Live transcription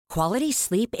Quality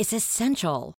sleep is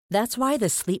essential. That's why the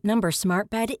Sleep Number Smart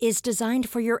Bed is designed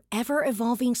for your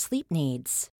ever-evolving sleep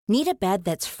needs. Need a bed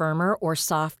that's firmer or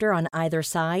softer on either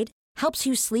side? Helps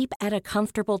you sleep at a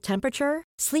comfortable temperature?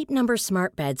 Sleep Number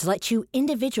Smart Beds let you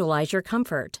individualize your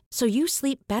comfort, so you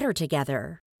sleep better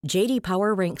together. JD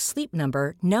Power ranks Sleep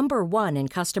Number #1 in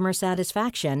customer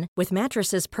satisfaction with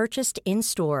mattresses purchased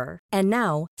in-store. And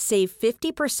now, save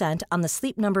 50% on the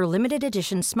Sleep Number Limited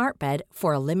Edition Smart Bed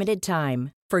for a limited time.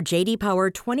 For JD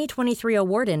Power 2023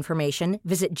 award information,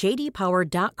 visit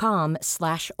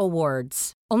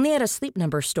jdpower.com/awards. Only at a Sleep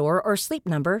Number store or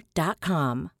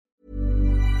sleepnumber.com.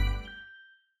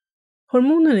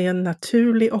 Hormoner är en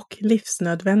naturlig och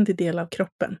livsnödvändig del av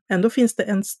kroppen. Ändå finns det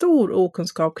en stor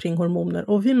okunskap kring hormoner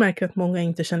och vi märker att många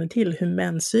inte känner till hur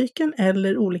menscykeln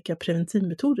eller olika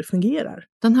preventivmetoder fungerar.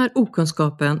 Den här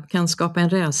okunskapen kan skapa en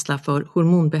rädsla för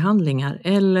hormonbehandlingar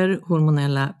eller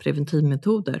hormonella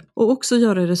preventivmetoder och också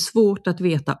göra det svårt att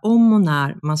veta om och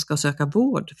när man ska söka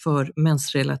vård för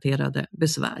mensrelaterade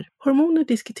besvär. Hormoner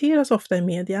diskuteras ofta i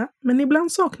media, men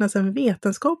ibland saknas en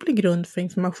vetenskaplig grund för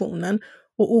informationen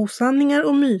och osanningar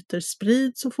och myter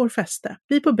sprids och får fäste.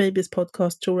 Vi på Babys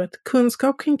podcast tror att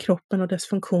kunskap kring kroppen och dess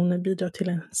funktioner bidrar till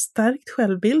en stärkt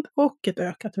självbild och ett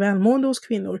ökat välmående hos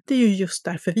kvinnor. Det är ju just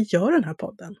därför vi gör den här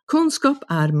podden. Kunskap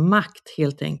är makt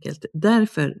helt enkelt.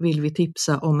 Därför vill vi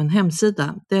tipsa om en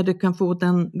hemsida där du kan få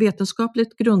den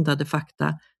vetenskapligt grundade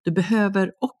fakta du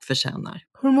behöver och förtjänar.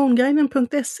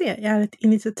 Hormonguiden.se är ett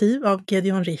initiativ av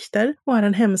Gedeon Richter och är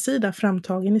en hemsida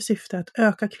framtagen i syfte att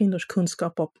öka kvinnors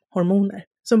kunskap om hormoner.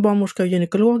 Som barnmorska och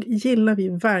gynekolog gillar vi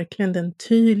verkligen den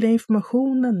tydliga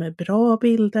informationen med bra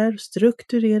bilder,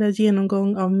 strukturerad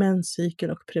genomgång av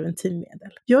menscykel och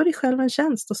preventivmedel. Gör dig själv en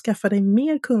tjänst och skaffa dig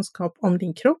mer kunskap om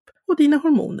din kropp och dina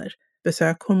hormoner.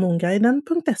 Besök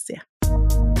hormonguiden.se.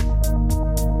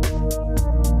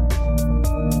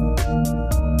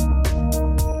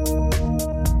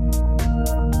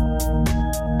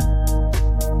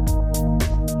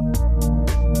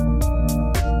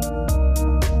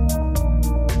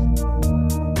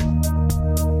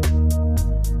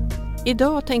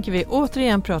 Idag tänker vi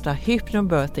återigen prata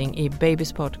hypnobirthing i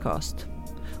Babys podcast.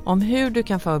 Om hur du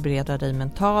kan förbereda dig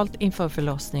mentalt inför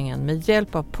förlossningen med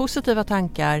hjälp av positiva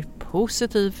tankar,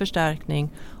 positiv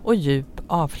förstärkning och djup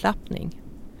avslappning.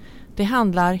 Det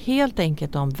handlar helt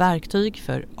enkelt om verktyg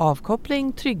för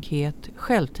avkoppling, trygghet,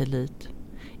 självtillit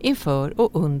inför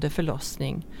och under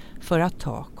förlossning för att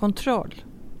ta kontroll.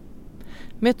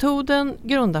 Metoden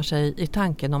grundar sig i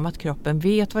tanken om att kroppen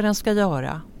vet vad den ska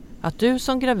göra. Att du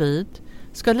som gravid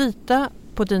ska lita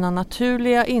på dina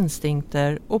naturliga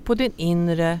instinkter och på din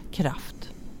inre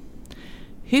kraft.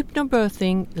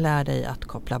 Hypnobirthing lär dig att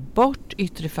koppla bort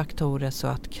yttre faktorer så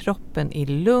att kroppen i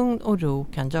lugn och ro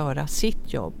kan göra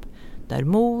sitt jobb där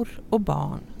mor och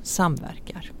barn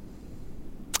samverkar.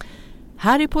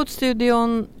 Här i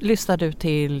poddstudion lyssnar du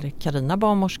till Carina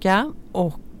barnmorska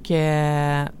och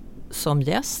som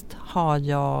gäst har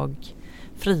jag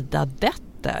Frida Dett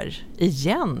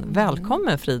igen.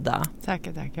 Välkommen Frida.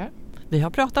 Tackar. Vi har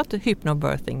pratat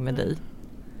hypnobirthing med dig.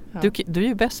 Ja. Du är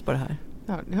ju bäst på det här.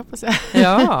 Ja, det hoppas jag.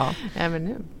 Ja. Även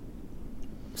nu.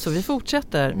 Så vi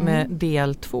fortsätter med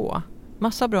del 2.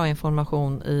 Massa bra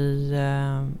information i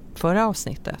förra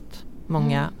avsnittet.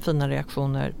 Många fina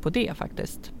reaktioner på det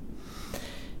faktiskt.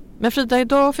 Men Frida,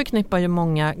 idag förknippar ju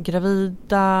många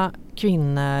gravida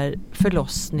kvinnor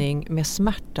förlossning med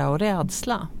smärta och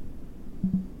rädsla.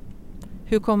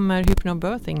 Hur kommer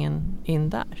hypnobirthingen in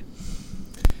där?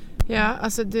 Ja,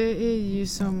 alltså det är ju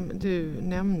som du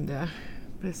nämnde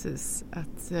precis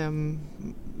att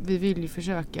vi vill ju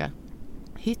försöka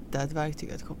hitta ett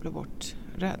verktyg att koppla bort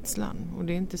rädslan. Och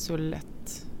det är inte så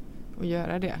lätt att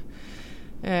göra det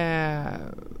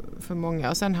för många.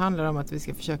 Och sen handlar det om att vi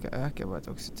ska försöka öka vårt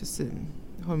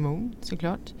oxytocinhormon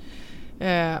såklart.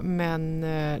 Men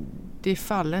det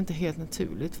faller inte helt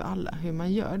naturligt för alla hur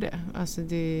man gör det. Alltså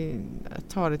det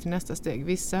tar det till nästa steg.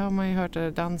 Vissa har man ju hört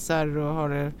att dansar och har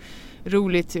det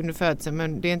roligt under födseln,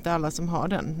 men det är inte alla som har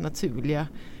den naturliga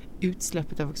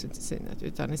utsläppet av oxytocinet,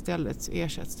 utan istället så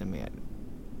ersätts det med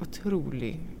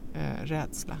otrolig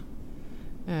rädsla.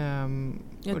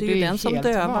 Ja, det är ju den som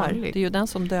dövar. Det är ju den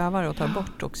som dövar och tar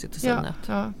bort oxytocinet.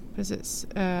 Ja, precis.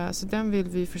 Så den vill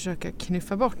vi försöka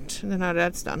knuffa bort, den här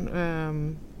rädslan.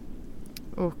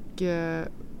 Och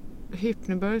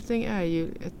hypnobirthing är ju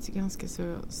ett ganska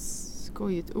så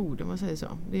skojigt ord om man säger så.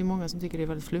 Det är många som tycker det är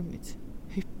väldigt flummigt.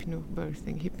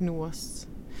 Hypnobirthing, hypnos.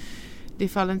 Det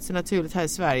faller inte så naturligt här i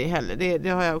Sverige heller. Det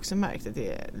har jag också märkt att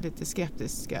det är lite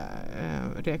skeptiska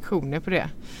reaktioner på det.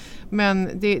 Men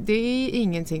det är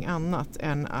ingenting annat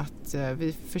än att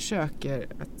vi försöker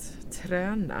att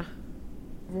träna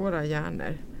våra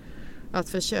hjärnor att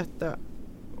försätta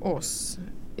oss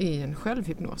i en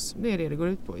självhypnos. Det är det går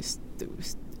ut på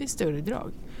i större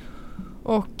drag.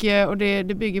 Och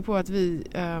det bygger på att vi,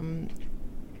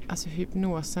 alltså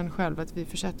hypnosen själv, att vi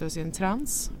försätter oss i en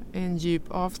trans, en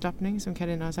djup avslappning som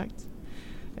Carina har sagt.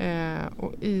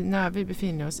 Och när vi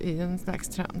befinner oss i en slags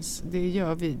trans, det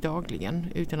gör vi dagligen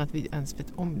utan att vi ens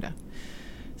vet om det.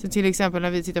 Så till exempel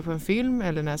när vi tittar på en film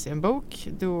eller läser en bok,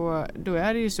 då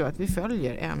är det ju så att vi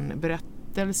följer en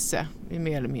berättelse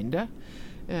mer eller mindre.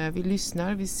 Vi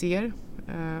lyssnar, vi ser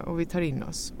och vi tar in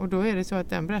oss. Och då är det så att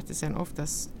den berättelsen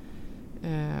oftast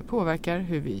påverkar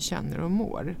hur vi känner och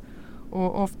mår.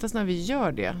 Och oftast när vi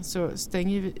gör det så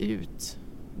stänger vi ut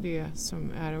det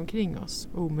som är omkring oss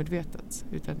omedvetet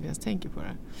utan att vi ens tänker på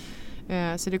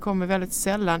det. Så det kommer väldigt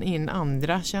sällan in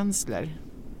andra känslor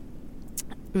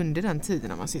under den tiden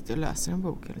när man sitter och läser en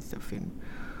bok eller tittar på film.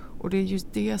 Och det är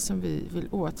just det som vi vill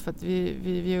åt, för att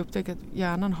vi har upptäckt att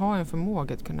hjärnan har en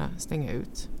förmåga att kunna stänga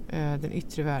ut den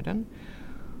yttre världen.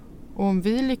 Och om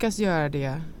vi lyckas göra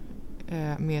det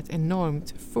med ett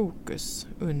enormt fokus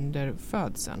under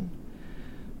födseln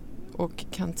och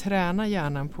kan träna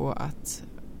hjärnan på att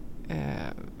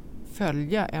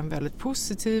följa en väldigt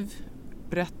positiv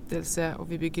berättelse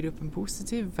och vi bygger upp en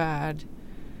positiv värld,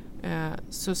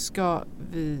 så ska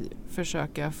vi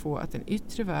försöka få att den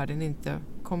yttre världen inte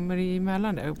kommer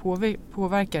emellan där och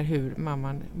påverkar hur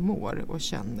mamman mår och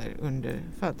känner under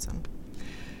födseln.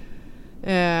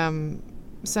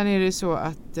 Sen är det så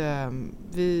att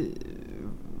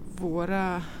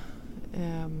våra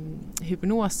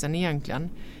hypnosen egentligen,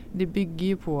 det bygger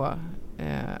ju på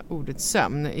ordet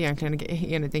sömn egentligen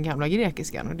enligt den gamla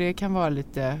grekiskan, och det kan vara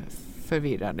lite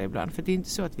förvirrande ibland, för det är inte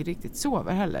så att vi riktigt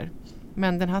sover heller.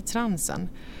 Men den här transen,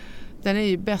 den är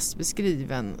ju bäst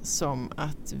beskriven som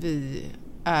att vi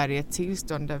är i ett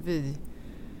tillstånd där vi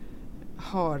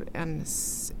har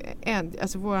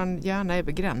alltså våran hjärna är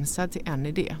begränsad till en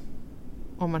idé.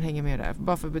 Om man hänger med där,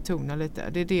 bara för att betona lite.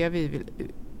 Det är det vi vill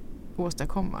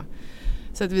åstadkomma.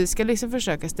 Så att vi ska liksom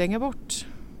försöka stänga bort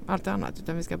allt annat,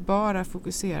 utan vi ska bara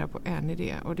fokusera på en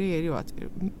idé. Och det är ju att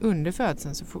under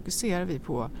födseln så fokuserar vi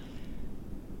på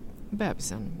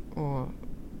bebisen, och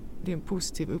det är en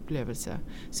positiv upplevelse.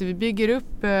 Så vi bygger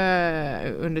upp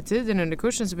under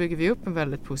kursen så bygger vi upp en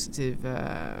väldigt positiv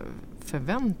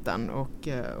förväntan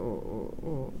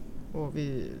och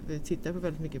vi tittar på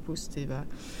väldigt mycket positiva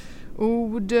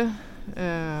ord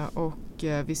och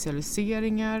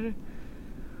visualiseringar.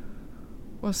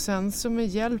 Och sen så med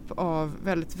hjälp av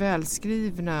väldigt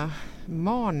välskrivna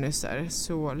manuser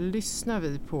så lyssnar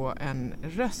vi på en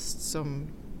röst som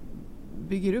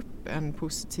bygger upp en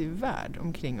positiv värld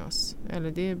omkring oss.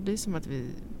 Eller det blir som att vi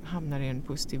hamnar i en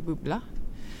positiv bubbla.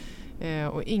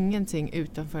 Och ingenting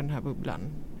utanför den här bubblan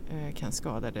kan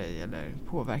skada dig eller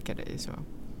påverka dig.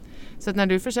 Så att när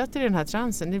du försätter i den här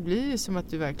transen, det blir ju som att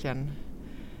du verkligen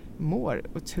mår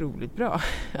otroligt bra.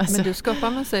 Alltså, men du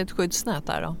skapar med sig ett skyddsnät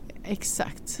där då?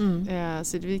 Exakt.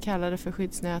 Så vi kallar det för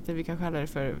skyddsnätet, vi kan kalla det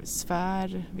för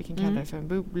sfär, vi kan kalla det för en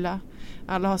bubbla.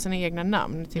 Alla har sina egna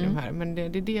namn till de här, men det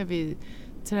är det vi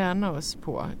tränar oss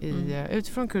på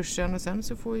utifrån kursen, och sen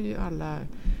så får ju alla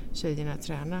tjejerna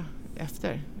träna i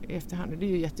efterhand. Det är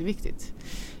ju jätteviktigt.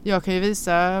 Jag kan ju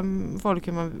visa folk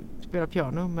hur man spelar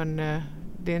piano, men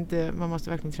det är inte, man måste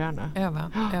verkligen träna.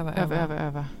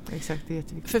 Öva. Exakt, det är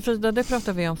jätteviktigt. För Frida, det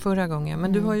pratade vi om förra gången,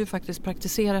 men du har ju faktiskt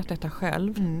praktiserat detta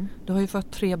själv. Du har ju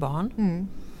fått 3 barn.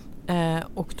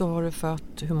 Och då har du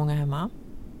fått hur många hemma?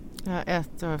 Ja,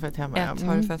 1 har jag fått hemma. 1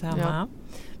 har du fått hemma. Ja.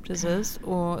 Precis,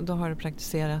 och då har du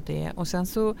praktiserat det. Och sen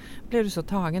så blev du så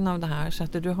tagen av det här så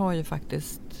att du har ju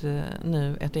faktiskt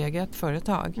nu ett eget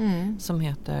företag som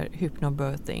heter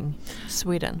Hypnobirthing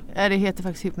Sweden. Ja, det heter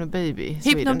faktiskt Hypnobaby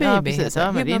Sweden. Hypnobaby, ja, precis.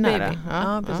 Ja, men Hypnobaby. det är nära.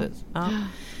 Ja, precis. Ja.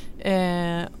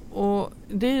 Och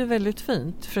det är ju väldigt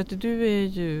fint, för att du är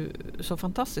ju så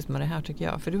fantastisk med det här tycker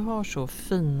jag. För du har så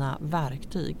fina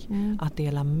verktyg att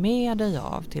dela med dig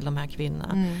av till de här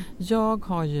kvinnorna. Jag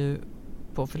har ju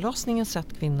på förlossningen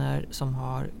sett kvinnor som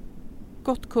har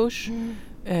gått kurs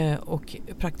och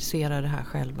praktiserar det här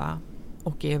själva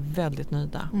och är väldigt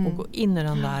nöjda och går in i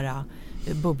den där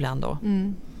bubblan då.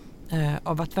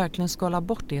 Av att verkligen skala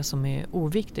bort det som är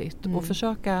oviktigt och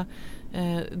försöka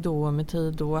då med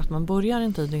tid då att man börjar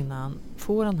en tid innan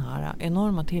få den här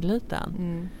enorma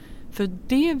tilliten. För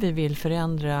det vi vill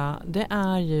förändra, det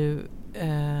är ju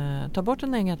ta bort det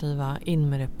negativa, in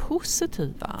med det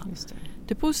positiva. Just det.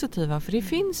 Det positiva, för det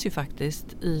finns ju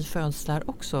faktiskt i födslar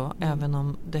också, även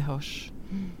om det hörs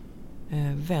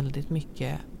väldigt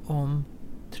mycket om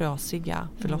trasiga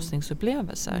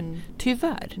förlossningsupplevelser.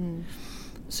 Tyvärr.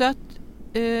 Så att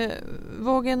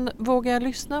våga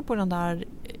lyssna på den där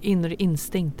inre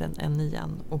instinkten än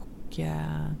igen, och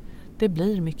det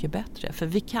blir mycket bättre, för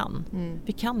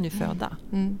vi kan ju föda.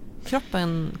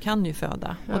 Kroppen kan ju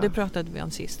föda, och det pratade vi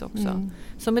om sist också.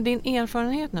 Så med din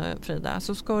erfarenhet nu, Frida,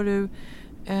 så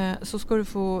ska du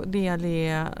få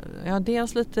delge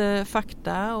dels lite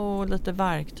fakta och lite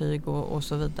verktyg och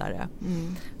så vidare.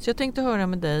 Så jag tänkte höra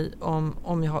med dig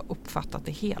om jag har uppfattat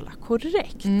det hela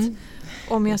korrekt.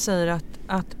 Om jag säger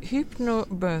att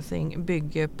hypnobirthing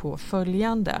bygger på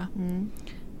följande: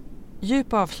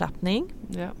 djup avslappning,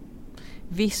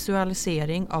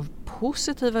 visualisering av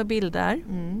positiva bilder,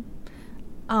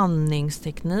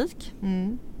 andningsteknik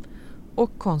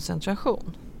och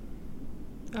koncentration.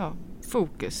 Ja,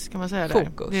 fokus kan man säga där.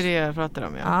 Det är det jag pratar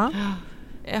om.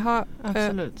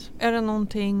 Absolut. Är det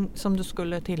någonting som du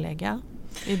skulle tillägga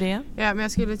i det? Ja, men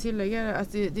jag skulle tillägga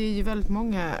att det är ju väldigt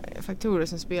många faktorer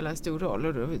som spelar en stor roll,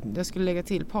 och jag skulle lägga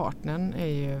till partnern är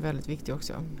ju väldigt viktig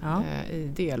också i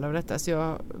del av detta. Så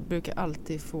jag brukar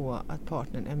alltid få att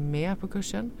partnern är med på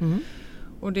kursen.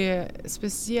 Och det är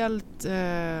speciellt...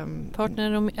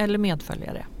 partner eller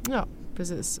medföljare? Ja,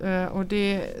 precis. Och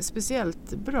det är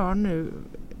speciellt bra nu,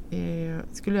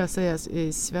 skulle jag säga,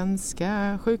 i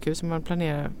svenska sjukhus, om man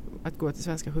planerar att gå till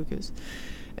svenska sjukhus.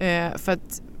 För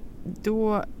att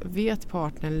då vet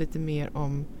partnern lite mer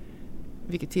om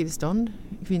vilket tillstånd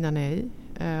kvinnan är i,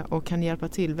 och kan hjälpa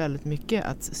till väldigt mycket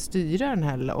att styra den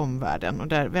här lilla omvärlden, och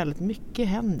där väldigt mycket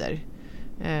händer.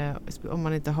 Om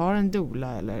man inte har en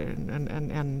doula eller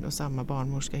en och samma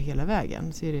barnmorska hela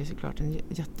vägen, så är det såklart en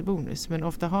jättebonus, men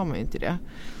ofta har man ju inte det.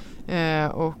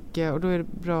 Och då är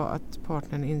det bra att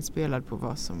partnern är inspelad på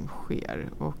vad som sker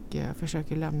och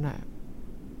försöker lämna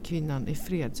kvinnan i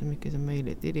fred så mycket som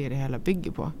möjligt. Det är det hela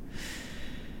bygger på.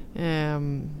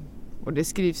 Och det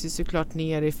skrivs ju såklart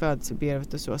ner i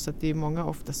födelsebrevet och så att det är många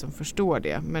ofta som förstår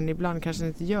det, men ibland kanske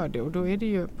inte gör det, och då är det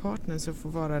ju partnern som får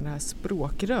vara det här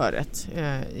språkröret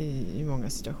i många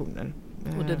situationer.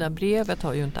 Och det där brevet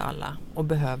har ju inte alla, och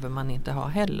behöver man inte ha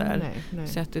heller. Nej.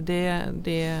 Så att det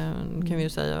kan vi ju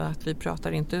säga att vi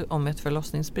pratar inte om ett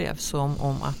förlossningsbrev som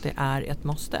om att det är ett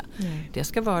måste. Nej. Det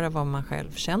ska vara vad man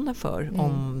själv känner för,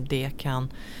 om det kan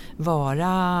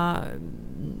vara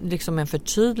liksom en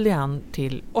förtydligan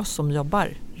till oss som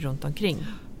jobbar runt omkring.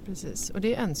 Precis, och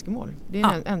det är önskemål. Det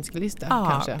är en önskelista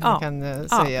kanske man kan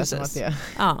säga precis. som att det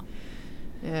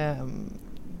är.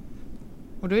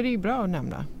 Och då är det ju bra att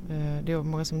nämna. Det är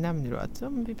många som nämner då att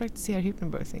vi praktiserar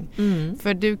hypnobirthing.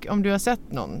 För om du har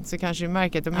sett någon så kanske du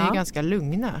märker att de är ganska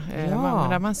lugna.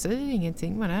 Man säger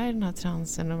ingenting, man är i den här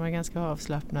transen och man är ganska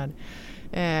avslappnad.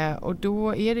 Och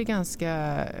då är det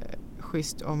ganska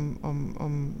schysst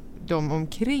om de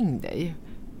omkring dig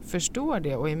förstår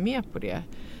det och är med på det.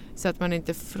 Så att man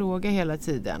inte frågar hela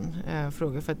tiden.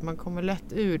 För att man kommer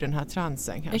lätt ur den här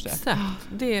transen kanske. Exakt,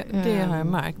 det har jag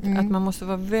märkt. Att man måste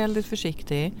vara väldigt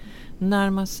försiktig.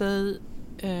 Närma sig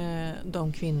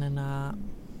de kvinnorna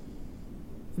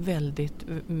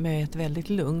med ett väldigt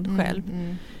lugn själv.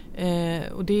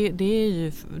 Och det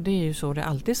är ju så det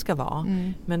alltid ska vara.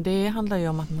 Men det handlar ju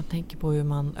om att man tänker på hur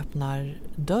man öppnar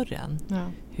dörren.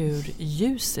 Hur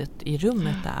ljuset i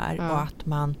rummet är. Och att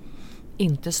man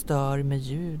inte stör med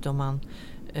ljud om man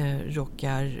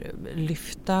råkar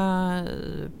lyfta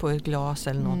på ett glas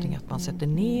eller någonting, att man sätter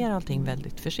ner allting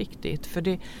väldigt försiktigt. För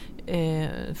det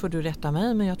får du rätta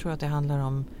mig, men jag tror att det handlar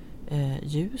om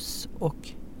ljus och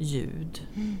ljud.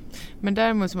 Men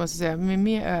däremot så måste jag säga, med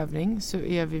mer övning så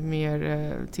är vi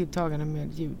mer tilltagande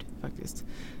med ljud faktiskt.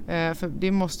 För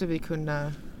det måste vi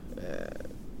kunna...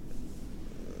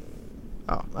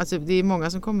 alltså det är många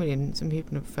som kommer in som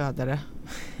hypnofödare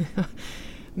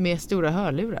med stora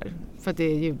hörlurar för att det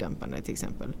är ljuddämpande till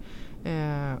exempel.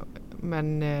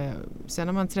 Men sen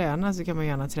när man tränar så kan man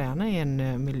gärna träna i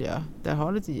en miljö där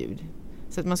har lite ljud.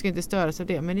 Så att man ska inte störa sig av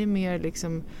det, men det är mer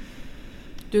liksom...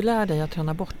 Du lär dig att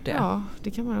träna bort det. Ja,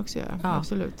 det kan man också göra.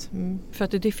 Absolut. För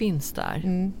att det finns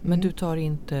där. Men du tar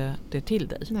inte det till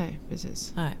dig. Nej,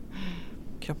 precis. Nej.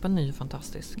 Kroppen är ju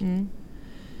fantastisk.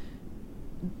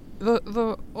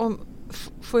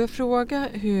 Får jag fråga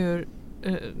hur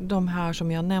de här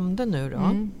som jag nämnde nu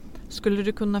då, skulle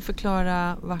du kunna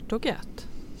förklara vart och ett?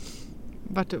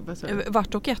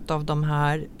 Vart och ett av de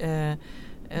här,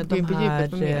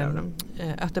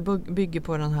 att det bygger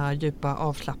på den här djupa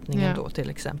avslappningen då till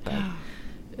exempel.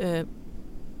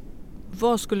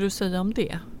 Vad skulle du säga om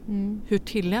det? Hur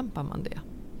tillämpar man det?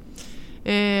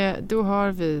 Då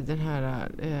har vi den här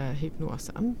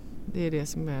hypnosen. Det är det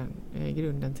som är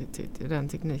grunden till den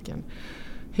tekniken.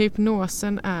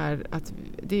 Hypnosen är att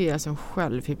det är alltså en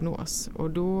självhypnos, och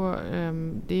då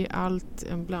det är allt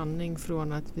en blandning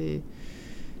från att det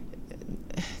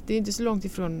är inte så långt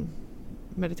ifrån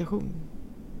meditation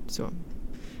så.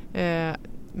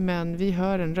 Men vi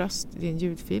hör en röst, det är en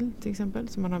ljudfil till exempel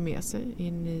som man har med sig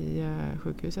in i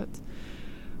sjukhuset.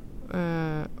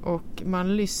 Och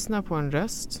man lyssnar på en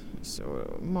röst. Så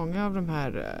många av de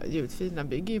här ljudfilerna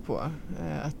bygger ju på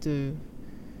att du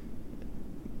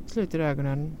sluter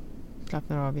ögonen,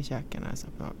 slappnar av i käkarna,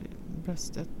 slappnar av i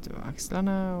bröstet och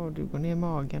axlarna, och du går ner i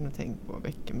magen och tänker på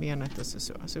bäckenbenet och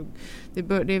så. Alltså det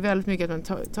är väldigt mycket att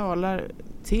man talar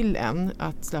till en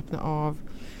att slappna av.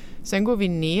 Sen går vi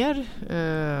ner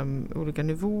olika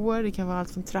nivåer. Det kan vara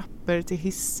allt från trappor till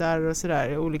hissar och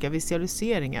sådär. Olika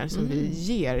visualiseringar som vi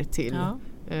ger till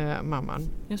mamman.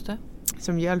 Just det.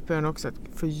 Som hjälper en också att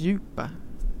fördjupa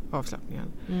avslappningen.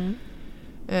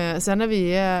 Sen när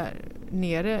vi är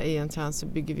nere i en trans så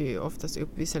bygger vi oftast upp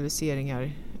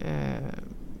visualiseringar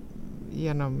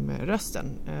genom rösten.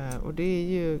 Och det är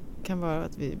ju, kan vara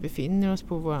att vi befinner oss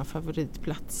på vår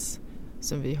favoritplats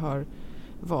som vi har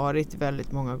varit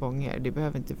väldigt många gånger. Det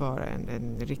behöver inte vara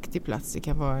en riktig plats. Det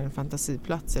kan vara en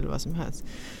fantasiplats eller vad som helst.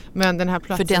 Men den här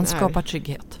platsen för den skapar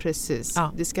trygghet. Precis.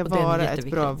 Ja, det ska vara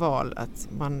ett bra val. Att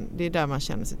det är där man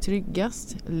känner sig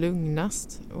tryggast,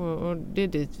 lugnast. Och det är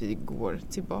dit vi går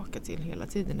tillbaka till hela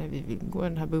tiden när vi vill gå i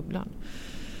den här bubblan.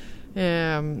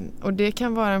 Och det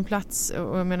kan vara en plats,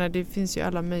 och jag menar det finns ju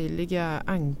alla möjliga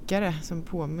ankare som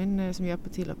hjälper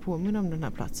till att påminna om den här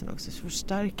platsen också, så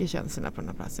förstärker känslorna på den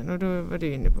här platsen. Och då var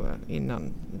du inne på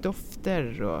innan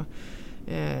dofter och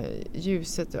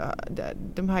ljuset och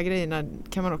de här grejerna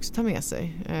kan man också ta med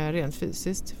sig rent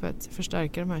fysiskt för att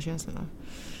förstärka de här känslorna.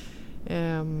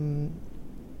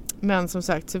 Men som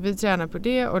sagt, så vi tränar på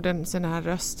det, och den här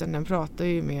rösten, den pratar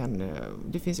ju med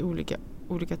det finns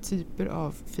olika typer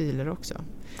av filer också.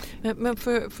 Men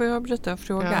får jag bryta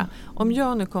fråga? Ja. Om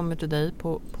jag nu kommer till dig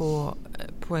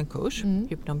på en kurs,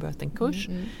 hypnobirthing-kurs,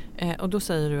 och då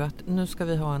säger du att nu ska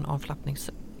vi ha en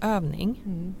avslappningsövning.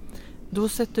 Då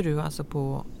sätter du alltså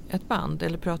på ett band,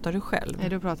 eller pratar du själv? Nej,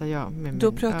 då pratar jag med mig.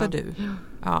 Då pratar du?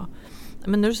 Ja.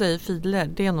 Men när du säger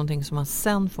filer, det är någonting som man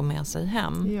sen får med sig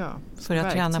hem för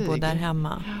att träna på där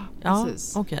hemma. Ja,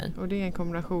 precis. Okay. Och det är en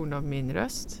kombination av min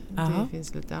röst. Det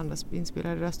finns lite andra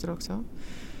inspelade röster också.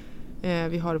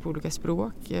 Vi har det på olika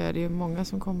språk. Det är många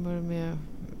som kommer med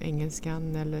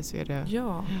engelskan, eller så är det...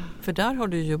 Ja, för där har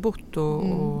du ju bott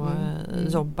och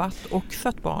jobbat och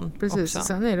fött barn. Precis, också.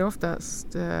 Sen är det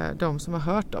oftast de som har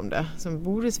hört om det, som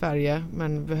bor i Sverige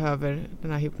men behöver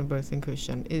den här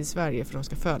hypnobirthing-kursen i Sverige för de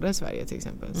ska föda i Sverige till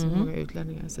exempel. Så många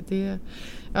utlänningar.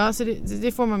 Så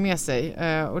det får man med sig,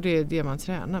 och det är det man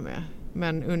tränar med.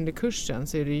 Men under kursen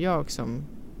så är det jag som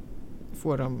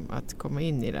får dem att komma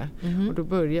in i det. Och då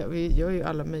vi gör ju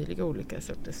alla möjliga olika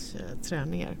sorters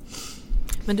träningar.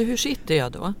 Men hur sitter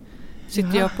jag då?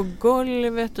 Sitter jag på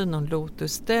golvet i någon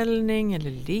lotusställning,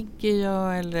 eller ligger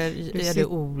jag, eller är det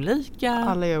olika?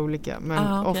 Alla är olika,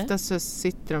 men oftast så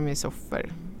sitter de i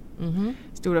soffor.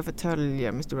 Stora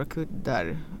fåtöljer med stora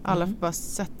kuddar. Alla får bara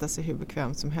sätta sig hur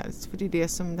bekvämt som helst, för det är det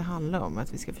som det handlar om,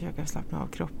 att vi ska försöka slappna av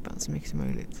kroppen så mycket som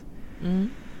möjligt.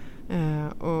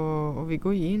 Och vi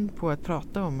går in på att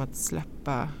prata om att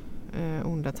släppa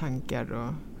onda tankar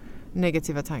och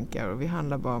negativa tankar, och vi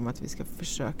handlar bara om att vi ska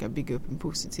försöka bygga upp en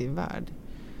positiv värld.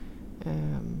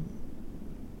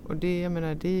 Och det, jag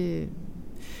menar,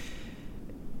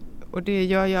 det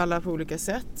gör ju alla på olika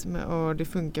sätt, och det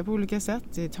funkar på olika sätt.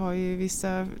 Det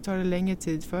tar det längre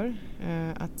tid för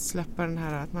att släppa den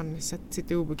här, att man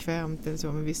sitter obekvämt eller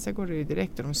så, men vissa går det ju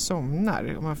direkt och de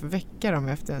somnar, och man får väcka dem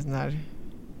efter en sån här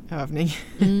övning.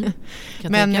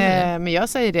 Men jag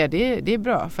säger det är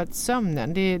bra, för att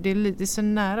sömnen, det är lite så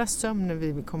nära sömnen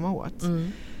vi vill komma åt.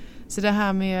 Så det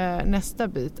här med nästa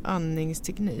bit,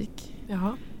 andningsteknik.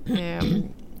 Jaha.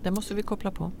 Det måste vi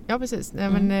koppla på. Ja, precis.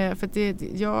 Men, för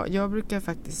att jag brukar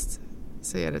faktiskt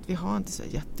säga att vi har inte så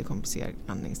jättekomplicerad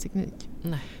andningsteknik.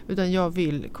 Nej. Utan jag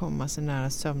vill komma så nära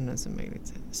sömnen som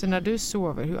möjligt. Så när du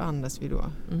sover, hur andas vi då?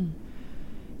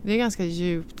 Det är ganska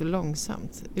djupt och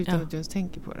långsamt, utan att du ens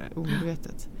tänker på det,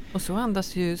 omedvetet. Och så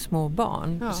andas ju små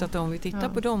barn. Så att om vi tittar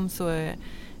på dem så är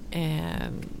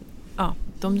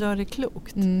de gör det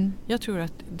klokt. Jag tror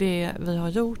att det vi har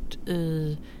gjort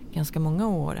i ganska många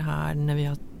år här, när vi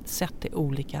har sett det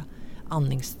olika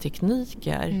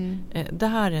andningstekniker. Det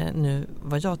här är nu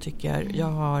vad jag tycker.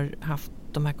 Jag har haft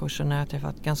de här kurserna, jag har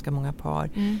träffat ganska många par,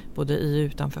 både i och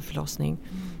utanför förlossning.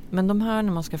 Men de här,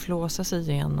 när man ska flåsa sig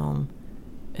igenom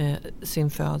sin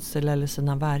födsel eller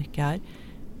sina verkar,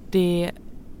 det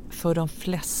för de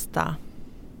flesta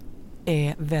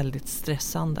är väldigt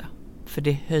stressande. För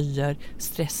det höjer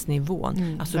stressnivån.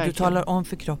 Alltså verkligen. du talar om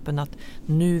för kroppen att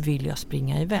nu vill jag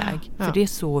springa iväg. Ja. För det är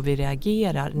så vi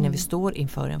reagerar när vi står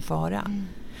inför en fara.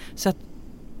 Så att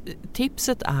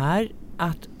tipset är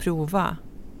att prova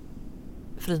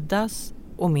Fridas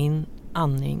och min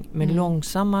andning med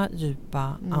långsamma,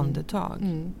 djupa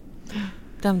andetag.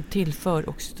 Den tillför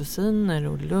oxytociner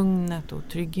och lugnet och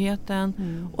tryggheten.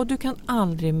 Och du kan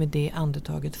aldrig med det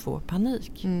andetaget få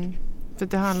panik. För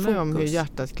det handlar ju om hur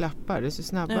hjärtat klappar. Desto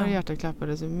snabbare Ja. hjärtat klappar,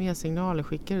 desto mer signaler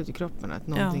skickar ut i kroppen att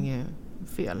någonting är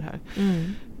fel här.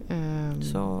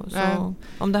 Så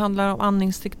om det handlar om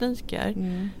andningstekniker,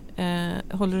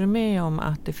 håller du med om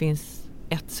att det finns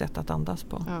ett sätt att andas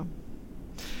på? Ja.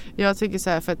 Jag tycker så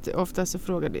här, för att ofta så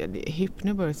frågar det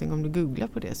hypnobirthing, om du googlar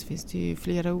på det så finns det ju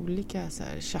flera olika så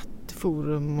här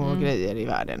chattforum och grejer i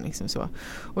världen liksom så.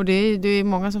 Och det är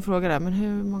många som frågar där, men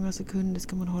hur många sekunder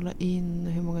ska man hålla in,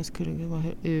 hur många sekunder ska man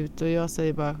hålla ut, och jag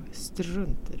säger bara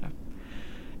strunt i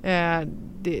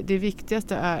det. Det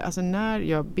viktigaste är, alltså när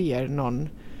jag ber någon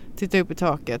titta upp i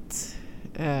taket,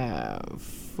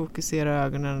 fokusera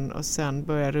ögonen och sen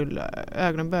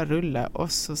ögonen börjar rulla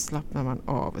och så slappnar man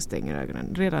av och stänger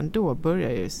ögonen. Redan då börjar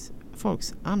ju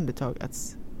folks andetag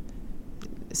att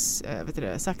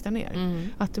sakta ner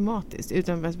automatiskt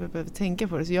utan att behöva tänka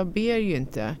på det. Så jag ber ju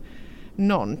inte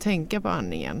någon tänka på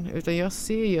andningen, utan jag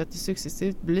ser ju att det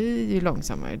successivt blir ju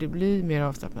långsammare, det blir mer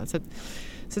avslappnat.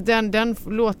 Så den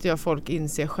låter jag folk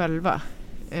inse själva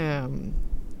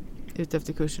ut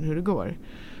efter kursen hur det går.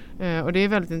 Och det är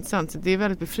väldigt intressant, så det är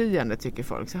väldigt befriande tycker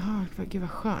folk. Så, gud vad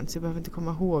skönt, så jag behöver inte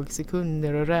komma ihåg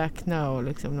sekunder och räkna och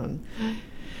liksom någon.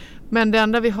 Men det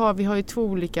enda vi har ju 2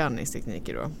 olika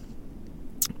andningstekniker då.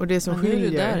 Och det som skiljer,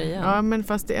 är du där igen. Ja, men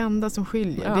fast det enda som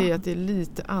skiljer det är att det är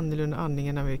lite annorlunda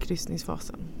andningen när vi är i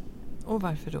kryssningsfasen. Och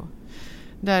varför då?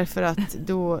 Därför att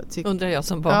då undrar jag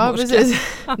som barnmorska. Ja, precis.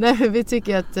 Nej, vi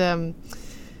tycker att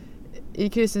i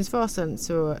kryssningsfasen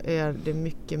så är det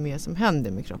mycket mer som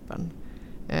händer med kroppen.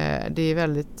 Det är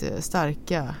väldigt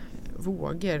starka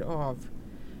vågor av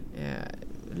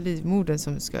livmodern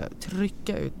som ska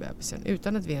trycka ut bebisen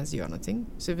utan att vi ens gör någonting.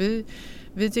 Så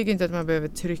vi tycker inte att man behöver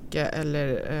trycka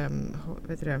eller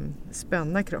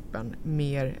spänna kroppen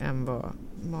mer än vad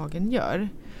magen gör.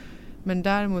 Men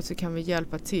däremot så kan vi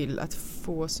hjälpa till att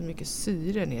få så mycket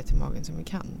syre ner till magen som vi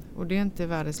kan. Och det är inte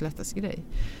världens lättaste grej.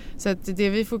 Så att det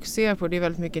vi fokuserar på, det är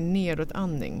väldigt mycket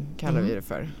nedåtandning kallar vi det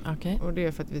för. Okay. Och det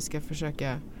är för att vi ska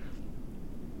försöka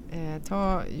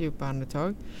ta djupa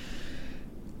andetag.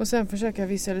 Och sen försöka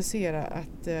visualisera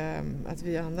att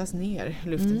vi andas ner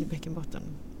luften till bäckenbotten.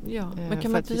 Ja, men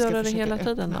kan man inte göra det hela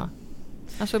tiden då?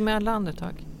 Alltså med alla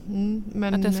andetag?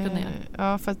 Men, att det ska ner?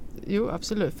 Ja, jo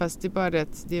absolut. Fast det är bara det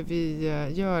att det vi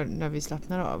gör när vi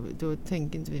slappnar av, då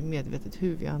tänker inte vi medvetet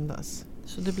hur vi andas.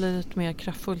 Så det blir ett mer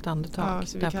kraftfullt andetag? Ja,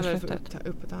 så vi kallar det för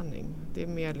uppåtandning. Det är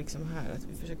mer liksom här att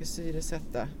vi försöker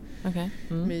syresätta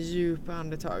med djupa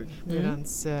andetag. Medan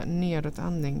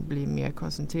nedåtandning blir mer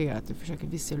koncentrerat. Vi försöker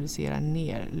visualisera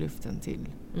ner luften till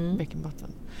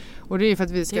bäckenbotten. Och det är för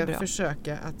att vi ska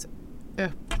försöka att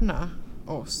öppna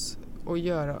oss och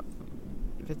göra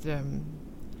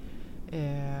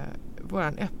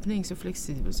våran öppning så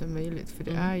flexibel som möjligt. För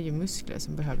det är ju muskler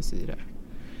som behöver syre.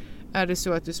 Är det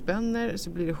så att du spänner så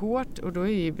blir det hårt och då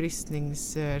är ju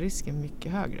bristningsrisken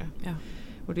mycket högre. Ja.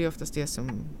 Och det är oftast det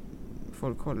som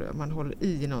folk håller. Man håller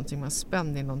i någonting, man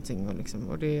spänner i någonting.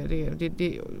 Och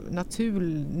det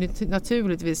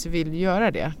naturligtvis vill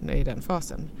göra det i den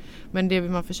fasen. Men det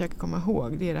man försöker komma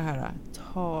ihåg, det är det här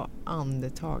ta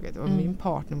andetaget. Och min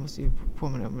partner måste ju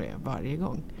påminna om det varje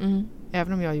gång.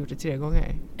 Även om jag har gjort det 3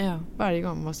 gånger. Ja. Varje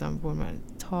gång måste han påminna om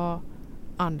det. Ta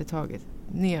andetaget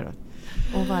neråt.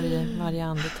 Och varje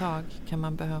andetag kan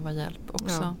man behöva hjälp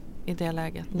också i det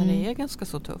läget när det är ganska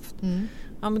så tufft.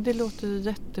 Ja, men det låter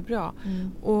jättebra.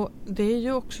 Och det är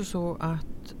ju också så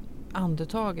att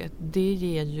andetaget, det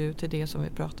ger ju till det som vi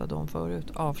pratade om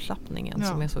förut, avslappningen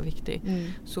som är så viktig.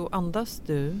 Så andas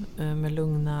du med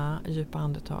lugna, djupa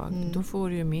andetag, då får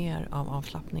du ju mer av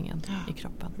avslappningen i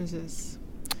kroppen. Precis.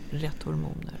 Rätt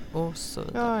hormoner och så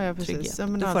vidare. Ja, precis. Trygghet. Ja,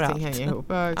 men du får allting allt. hänger ihop.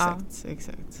 Ja,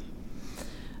 exakt.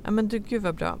 Ja, men du, gud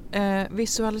vad bra.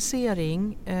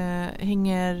 Visualisering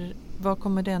var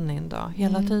kommer den in då?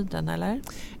 Hela tiden, eller?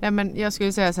 Ja, men jag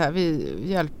skulle säga så här, vi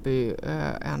hjälper ju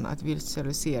en att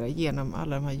visualisera genom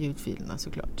alla de här ljudfilerna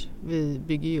såklart. Vi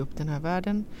bygger ju upp den här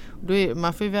världen.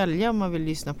 Man får ju välja om man vill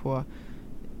lyssna på,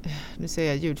 nu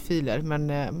säger jag ljudfiler, men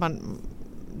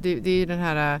det är ju den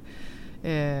här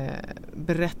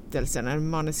berättelsen,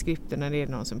 manuskripten när det är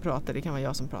någon som pratar. Det kan vara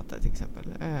jag som pratar till exempel.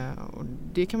 Och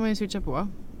det kan man ju switcha på.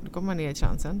 Då kommer man ner i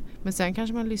transen. Men sen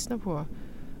kanske man lyssnar på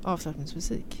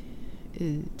avslappningsmusik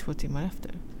i 2 timmar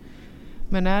efter.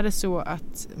 Men är det så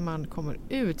att man kommer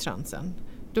ur transen,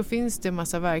 då finns det en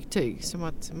massa verktyg som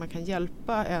att man kan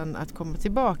hjälpa en att komma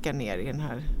tillbaka ner i den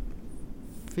här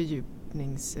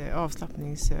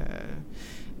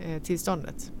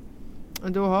avslappningstillståndet.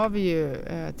 Och då har vi ju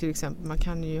till exempel, man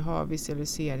kan ju ha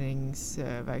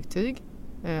visualiseringsverktyg.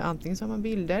 Antingen så har man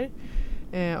bilder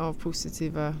av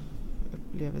positiva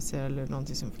upplevelser eller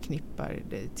någonting som förknippar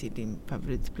dig till din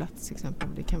favoritplats till exempel.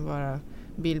 Det kan vara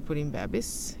bild på din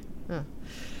bebis. Ja.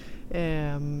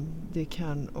 Det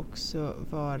kan också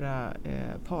vara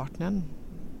partnern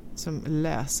som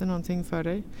läser någonting för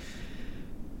dig.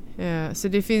 Så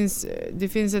det finns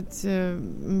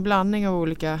en blandning av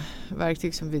olika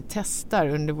verktyg som vi testar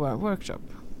under vår workshop.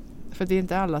 För det är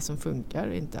inte alla som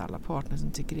funkar, inte alla partner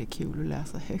som tycker det är kul att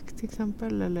läsa högt till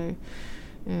exempel. Eller,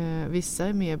 vissa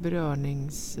är mer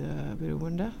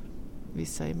beröringsberoende.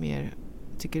 Vissa är mer,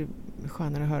 tycker det är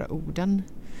skönare att höra orden.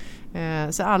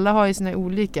 Så alla har ju sina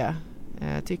olika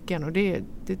tycken, och det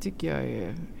tycker jag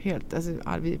är helt, alltså,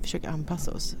 vi försöker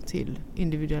anpassa oss till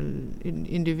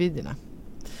individerna.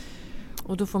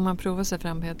 Och då får man prova sig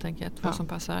fram helt enkelt vad som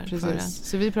passar precis. för en.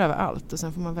 Så vi prövar allt och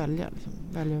sen får man välja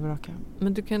och vraka.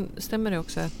 Men stämmer det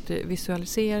också att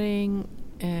visualisering,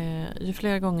 ju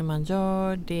fler gånger man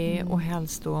gör det och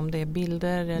helst då om det är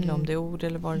bilder eller om det är ord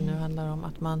eller vad det nu handlar om,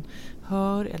 att man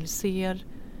hör eller ser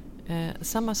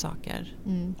samma saker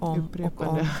om och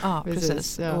om. Ja,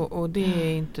 precis. Ja. Och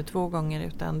det är inte 2 gånger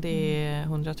utan det är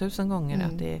 100 000 gånger.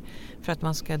 Att det är, för att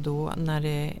man ska då, när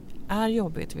det är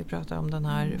jobbigt, vi pratar om den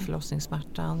här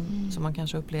förlossningssmärtan som man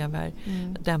kanske upplever,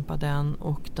 dämpa den,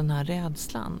 och den här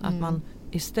rädslan. Att man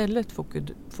istället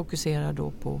fokuserar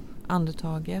då på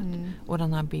andetaget och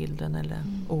den här bilden eller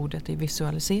ordet i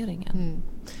visualiseringen.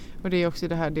 Och det är också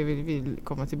det här det vi vill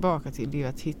komma tillbaka till, det är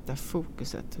att hitta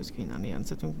fokuset hos kvinnan igen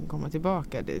så att hon kan komma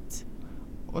tillbaka dit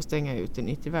och stänga ut den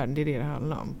yttre världen. Det är det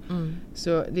handlar om.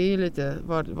 Så det är ju lite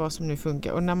vad som nu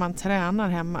funkar. Och när man tränar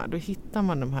hemma, då hittar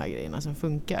man de här grejerna som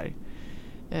funkar.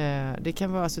 Det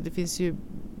kan vara, alltså det finns ju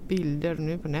bilder,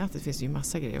 nu på nätet finns det ju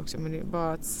massa grejer också, men det är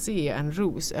bara att se en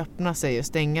ros öppna sig och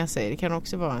stänga sig. Det kan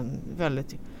också vara en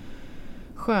väldigt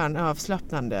skön,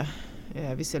 avslappnande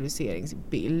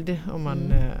visualiseringsbild om man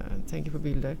tänker på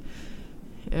bilder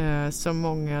som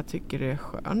många tycker är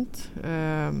skönt.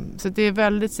 Så det är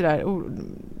väldigt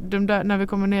sådär, när vi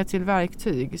kommer ner till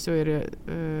verktyg så är det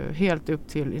helt upp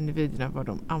till individerna vad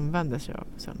de använder sig av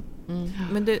sen.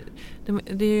 Men det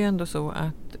är ju ändå så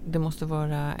att det måste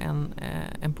vara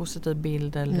en positiv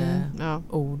bild eller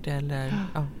ord eller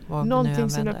vad någonting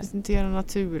som representerar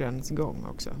naturens gång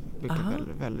också. Vilket är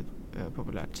väldigt, väldigt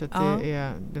populärt. Så att det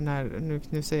är den här,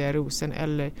 nu säger jag rosen,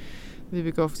 eller vi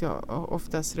brukar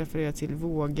oftast referera till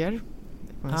vågor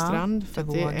på en strand. För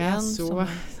att det är så.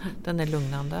 Den är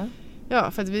lugnande.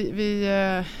 Ja, för att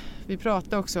vi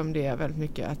pratar också om det väldigt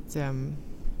mycket, att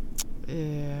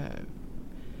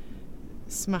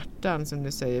smärtan som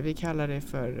du säger, vi kallar det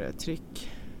för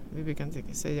tryck. Vi brukar inte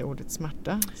säga ordet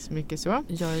smärta så mycket så.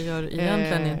 Jag gör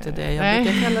egentligen inte det. Jag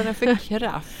brukar kalla det för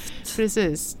kraft.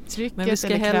 Precis. Trycket, men vi ska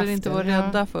heller kraften, inte vara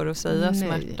rädda för att säga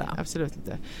smärta. Absolut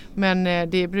inte. Men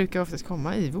det brukar oftast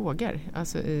komma i vågor.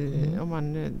 Alltså om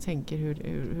man tänker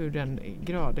hur den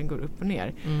graden går upp och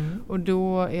ner. Och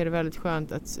då är det väldigt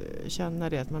skönt att känna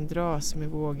det, att man dras med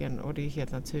vågen och det är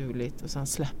helt naturligt. Och sen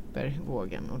släpper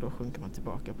vågen och då sjunker man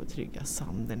tillbaka på trygga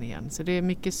sanden igen. Så det är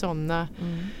mycket sådana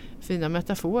fina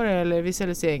metaforer eller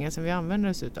visualiseringar som vi använder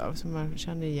oss utav, som man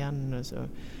känner igen och så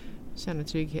känner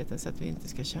tryggheten, så att vi inte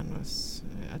ska känna oss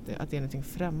att det är något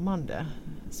främmande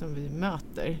som vi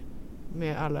möter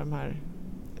med alla de här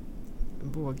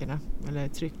vågorna eller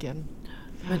trycken.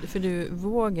 Men för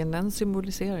vågen, den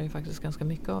symboliserar ju faktiskt ganska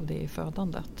mycket av det i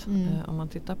födandet. Om man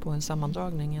tittar på en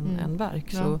sammandragning, en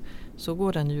verk, så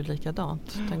går den ju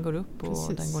likadant. Den går upp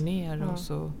och den går ner och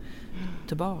så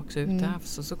tillbaks och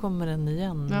uthävs och så kommer den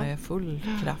igen med full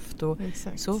kraft. Och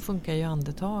så funkar ju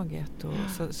andetaget. Och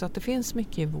så att det finns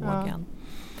mycket i vågen.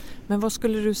 Men vad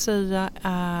skulle du säga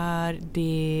är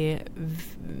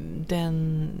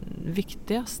den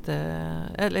viktigaste,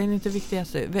 eller inte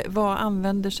viktigaste, vad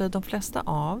använder sig de flesta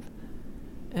av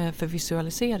för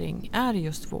visualisering? Är det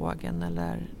just vågen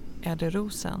eller är det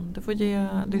rosen? Du får ge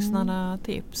lyssnarna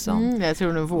tips om. Jag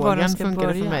tror nog vågen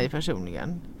funkar för mig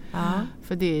personligen.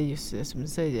 För det är just det som du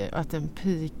säger, att den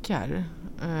pikar,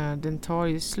 den tar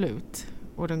ju slut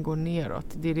och den går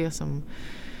neråt. Det är det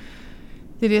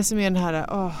som är den här,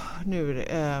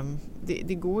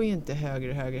 det går ju inte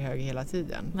högre hela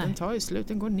tiden. Nej. Den tar ju slut,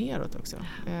 den går neråt också.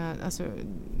 Alltså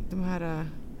de här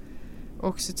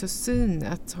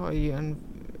Oxytocinet har ju en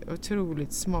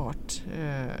otroligt smart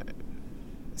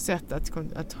sätt att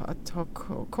ha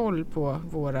koll på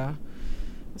våra,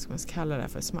 vad ska man kalla det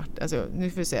för, alltså nu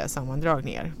får jag säga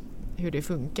sammandragningar, hur det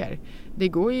funkar. Det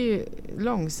går ju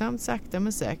långsamt, sakta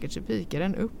men säkert, så pikar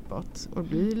den uppåt och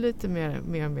blir lite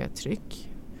mer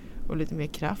tryck och lite mer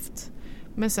kraft.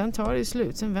 Men sen tar det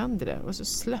slut, sen vänder det och så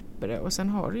släpper det och sen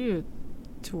har du ju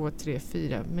 2, 3,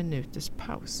 4 minuters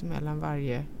paus mellan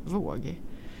varje våg.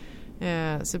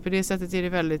 Så på det sättet är det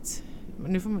väldigt,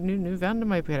 nu vänder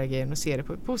man ju på hela grejen och ser det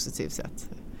på ett positivt sätt.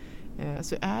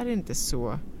 Så är det inte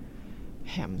så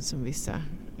hemskt som vissa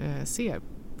ser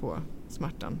på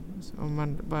smärtan. Om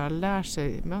man bara lär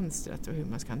sig mönstret och hur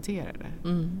man ska hantera det,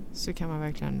 så kan man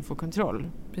verkligen få kontroll.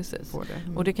 Precis. På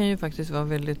det. Och det kan ju faktiskt vara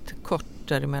väldigt kort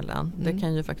däremellan. Det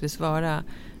kan ju faktiskt vara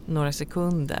några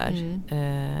sekunder.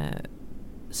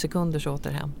 Sekunders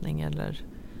återhämtning eller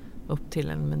upp till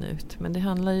 1 minut. Men det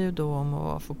handlar ju då om att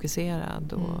vara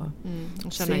fokuserad och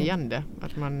känna igen det.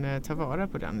 Att man tar vara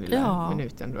på den lilla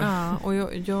minuten. Då. Ja, och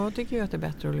jag tycker ju att det är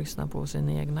bättre att lyssna på sin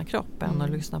egna kropp än att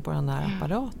lyssna på den där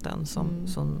apparaten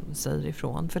som säger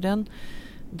ifrån. För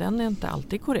den är inte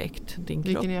alltid korrekt, din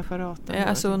kropp. Vilken är apparaten?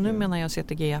 Alltså nu menar jag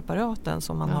CTG-apparaten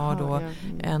som man har då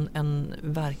en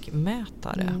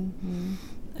verkmätare.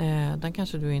 Den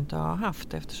kanske du inte har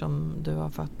haft eftersom du har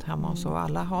fått hemma och så.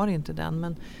 Alla har inte den,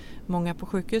 men många på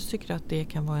sjukhus tycker att det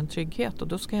kan vara en trygghet och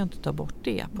då ska jag inte ta bort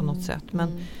det på något sätt. Men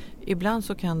ibland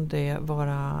så kan det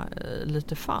vara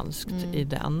lite falskt i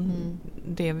den.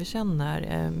 Det vi känner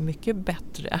är mycket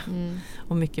bättre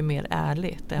och mycket mer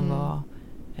ärligt än vad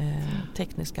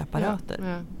tekniska apparater.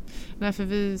 Ja. Nej, för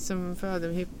vi som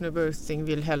föder hypnobursting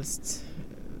vill helst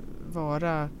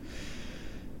vara,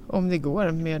 om det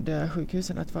går med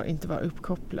sjukhusen, att inte vara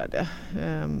uppkopplade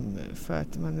för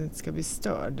att man inte ska bli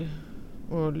störd.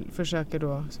 Och försöka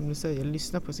då, som du säger,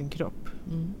 lyssna på sin kropp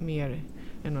mer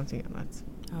än någonting annat.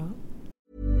 Ja.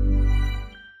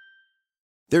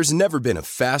 There's never been a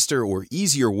faster or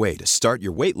easier way to start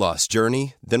your weight loss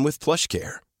journey than with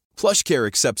PlushCare. PlushCare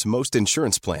accepts most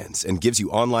insurance plans and gives you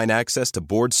online access to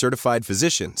board-certified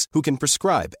physicians who can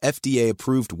prescribe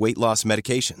FDA-approved weight loss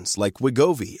medications like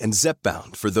Wegovy and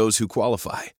Zepbound for those who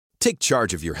qualify. Take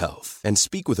charge of your health and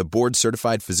speak with a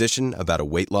board-certified physician about a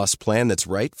weight loss plan that's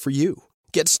right for you.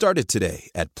 Get started today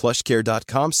at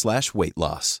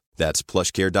plushcare.com/weightloss. That's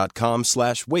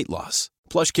plushcare.com/weightloss.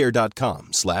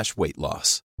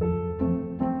 plushcare.com/weightloss.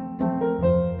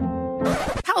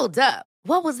 Hold up.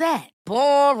 What was that?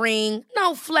 Boring.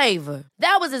 No flavor.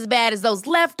 That was as bad as those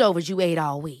leftovers you ate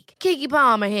all week. Keke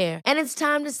Palmer here, and it's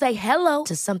time to say hello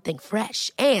to something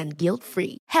fresh and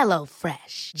guilt-free. Hello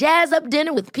Fresh. Jazz up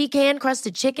dinner with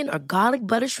pecan-crusted chicken or garlic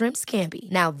butter shrimp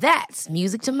scampi. Now that's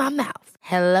music to my mouth.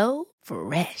 Hello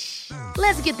Fresh.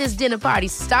 Let's get this dinner party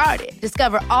started.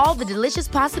 Discover all the delicious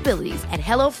possibilities at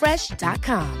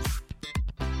hellofresh.com.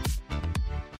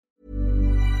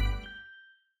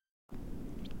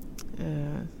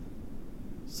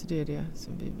 Så det är det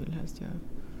som vi vill helst göra.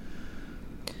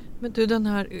 Men du, den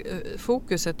här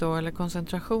fokuset då, eller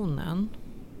koncentrationen,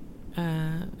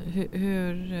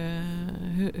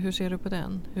 hur ser du på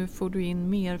den? Hur får du in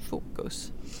mer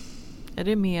fokus? Är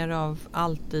det mer av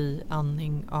allt i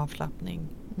andning, avslappning,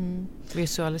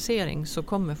 visualisering, så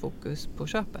kommer fokus på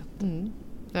köpet?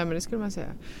 Ja, men det skulle man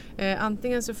säga.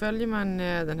 Antingen så följer man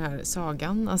den här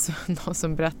sagan, alltså någon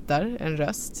som berättar, en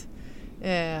röst.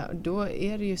 Då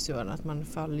är det ju så att man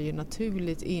faller ju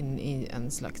naturligt in i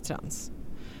en slags trans.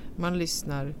 Man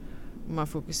lyssnar och man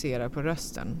fokuserar på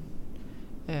rösten.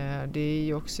 Det är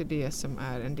ju också det som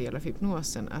är en del av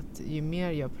hypnosen, att ju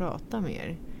mer jag pratar med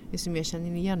er, desto mer känner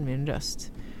ni igen min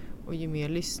röst. Och ju mer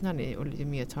lyssnar ni och ju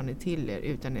mer tar ni till er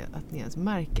utan att ni ens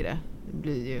märker det. Det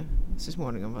blir ju så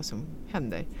småningom vad som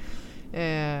händer.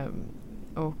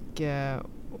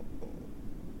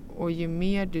 Och ju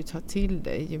mer du tar till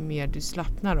dig, ju mer du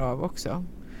slappnar av också.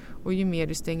 Och ju mer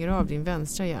du stänger av din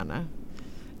vänstra hjärna.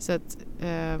 Så att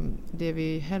det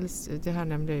vi helst, det här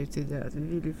nämnde jag ju tidigare, att vi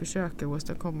vill ju försöka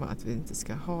åstadkomma att vi inte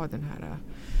ska ha den här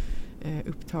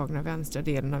upptagna vänstra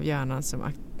delen av hjärnan som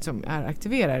är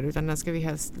aktiverad, utan den ska vi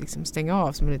helst liksom stänga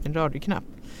av som en liten radioknapp.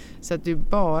 Så att du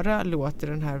bara låter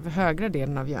den här högra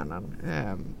delen av hjärnan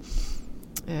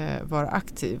vara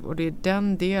aktiv. Och det är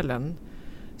den delen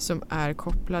som är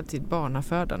kopplad till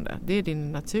barnafödande. Det är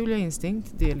din naturliga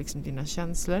instinkt, det är liksom dina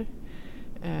känslor.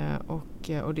 Och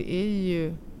det är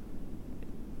ju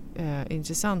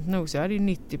intressant nog så är det ju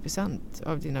 90%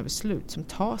 av dina beslut som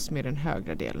tas med den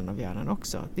högra delen av hjärnan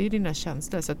också. Det är dina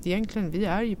känslor. Så att egentligen vi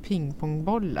är ju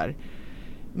pingpongbollar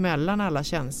mellan alla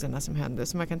känslorna som händer.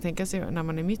 Så man kan tänka sig när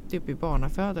man är mitt uppe i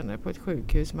barnafödande på ett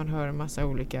sjukhus, man hör en massa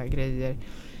olika grejer.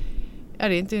 Det är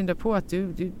inte undra på att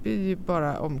du blir ju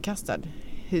bara omkastad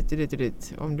hit och dit och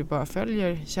dit. Om du bara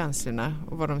följer känslorna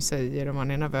och vad de säger, om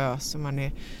man är nervös, om man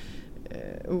är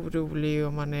orolig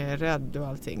och man är rädd och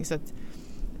allting. Så att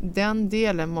den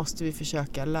delen måste vi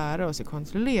försöka lära oss att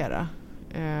kontrollera.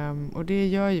 Och det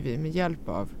gör ju vi med hjälp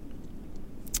av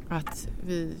att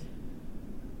vi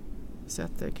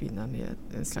sätter kvinnan i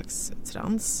en slags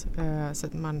trans så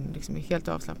att man liksom är helt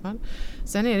avslappnad.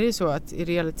 Sen är det ju så att i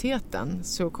realiteten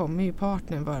så kommer ju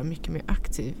partnern vara mycket mer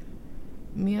aktiv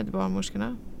med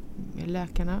barnmorskorna, med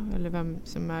läkarna eller vem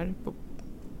som är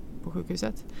på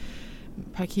sjukhuset.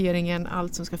 Parkeringen,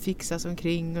 allt som ska fixas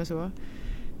omkring och så.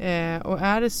 Och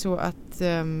är det så att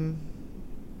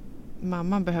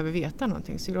mamman behöver veta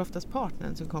någonting så är det oftast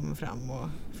partnern som kommer fram och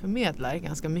förmedlar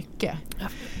ganska mycket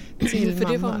till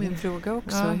för det var mamman. min fråga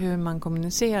också, hur man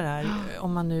kommunicerar.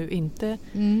 Om man nu inte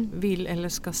vill eller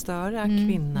ska störa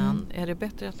kvinnan, är det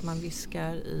bättre att man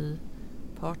viskar i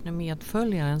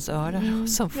partner-medföljarens öra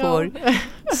som får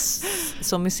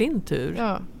som i sin tur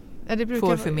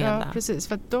får förmedla? Ja, precis.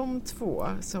 För att de två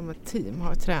som ett team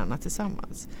har tränat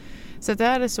tillsammans. Så att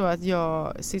är det så att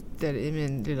jag sitter i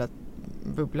min lilla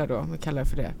bubbla då, om vi kallar det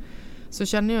för det, så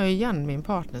känner jag igen min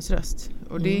partners röst.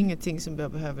 Och det är ingenting som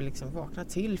jag behöver liksom vakna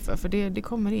till för det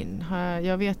kommer in.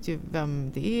 Jag vet ju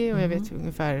vem det är och jag vet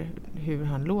ungefär hur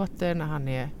han låter när han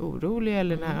är orolig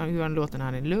eller hur han låter när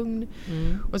han är lugn.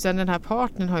 Och sen den här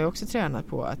partnern har ju också tränat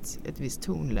på att ett visst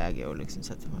tonläge och liksom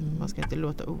så att man ska inte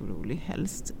låta orolig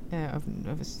helst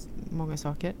över många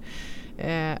saker.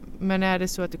 Men är det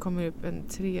så att det kommer upp en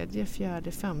tredje,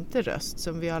 fjärde, femte röst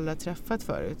som vi alla träffat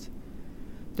förut,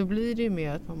 då blir det ju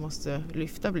mer att man måste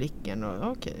lyfta blicken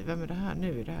och okej, vem är det här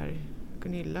nu? Är det här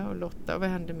Gunilla och Lotta? Och vad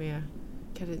hände med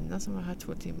Carina som var här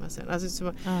 2 timmar sedan? Alltså,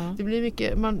 så det blir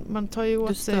mycket, man tar ju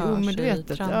åt sig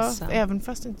omedvetet. Även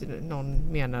fast inte någon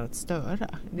menar att störa.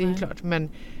 Det är ju klart. Men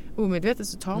omedvetet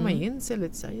så tar man in sig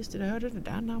lite så här, just det, jag hörde det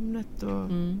där namnet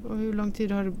och hur lång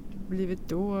tid har det blivit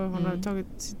då? Hon har tagit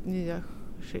sitt nya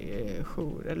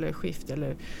jour eller skift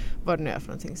eller vad det nu är för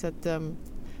någonting.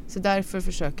 Så därför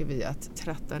försöker vi att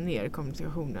tratta ner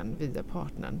kommunikationen via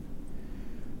partnern.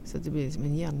 Så att det blir liksom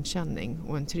en igenkänning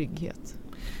och en trygghet.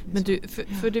 Men du,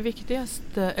 för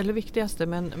det viktigaste,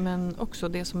 men också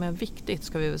det som är viktigt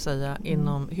ska vi väl säga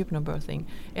inom hypnobirthing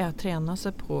är att träna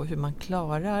sig på hur man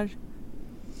klarar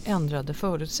ändrade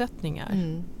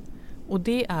förutsättningar. Och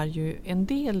det är ju en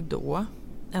del då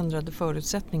ändrade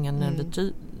förutsättningar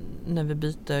när vi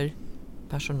byter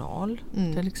personal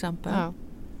till exempel. Ja.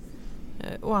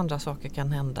 Och andra saker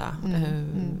kan hända.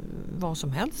 Vad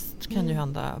som helst kan ju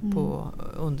hända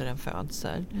under en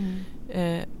födsel.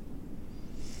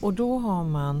 Och då har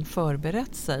man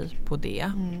förberett sig på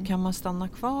det. Kan man stanna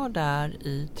kvar där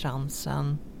i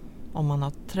transen om man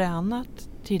har tränat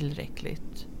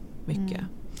tillräckligt mycket?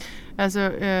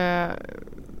 Alltså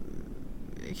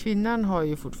kvinnan har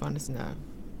ju fortfarande sina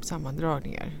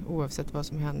sammandragningar oavsett vad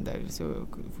som händer, så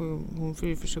hon får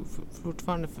ju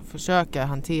fortfarande försöka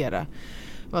hantera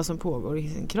vad som pågår i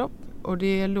sin kropp, och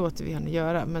det låter vi henne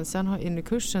göra. Men sen under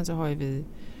kursen så har vi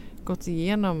gått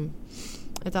igenom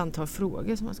ett antal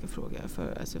frågor som man ska fråga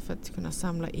för att kunna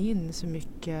samla in så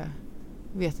mycket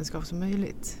vetenskap som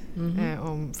möjligt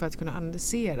för att kunna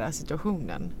analysera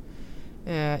situationen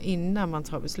innan man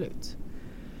tar beslut.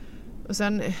 Och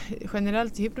sen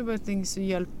generellt i hypnobirthing så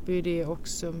hjälper det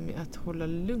också med att hålla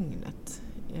lugnet.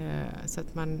 Så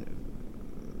att man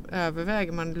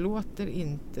överväger, man låter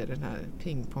inte den här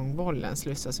pingpongbollen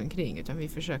slussas omkring, utan vi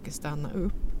försöker stanna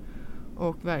upp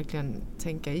och verkligen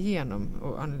tänka igenom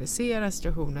och analysera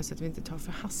situationen så att vi inte tar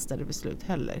förhastade beslut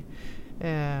heller.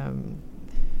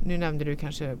 Nu nämnde du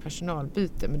kanske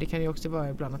personalbyte, men det kan ju också vara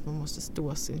ibland att man måste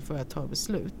stå sig inför att ta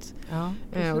beslut. Ja,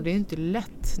 och det är inte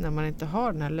lätt när man inte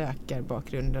har den här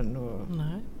läkarbakgrunden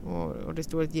och det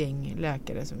står ett gäng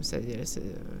läkare som säger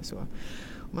så.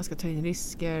 Och man ska ta in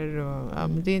risker och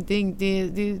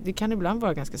det kan ibland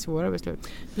vara ganska svåra beslut.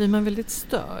 Blir man väldigt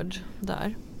störd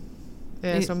där?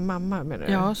 Som mamma menar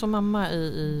du? Ja, som mamma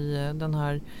i den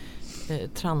här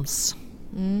trans.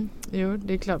 Jo,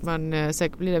 det är klart man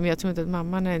säkert blir det. Men jag tror inte att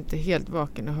mamman är inte helt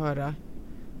vaken att höra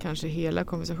kanske hela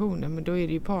konversationen. Men då är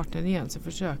det ju partnern igen som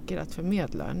försöker att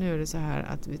förmedla. Nu är det så här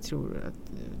att vi tror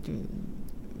att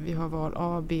vi har val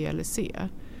A, B eller C.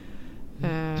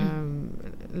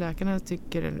 Läkarna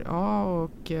tycker A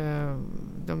och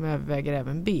de överväger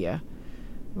även B.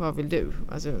 Vad vill du?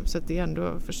 Alltså, så att det är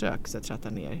ändå försök att tratta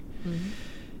ner.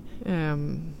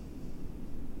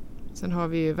 Sen har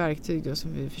vi ju verktyg då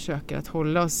som vi försöker att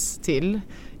hålla oss till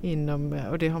inom,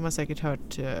 och det har man säkert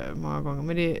hört många gånger,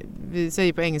 men vi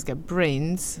säger på engelska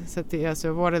brains, så att det är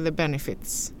alltså what are the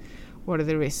benefits, what are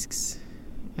the risks,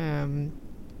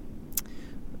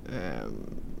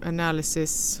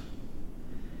 analysis,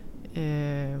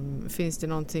 finns det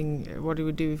någonting, what do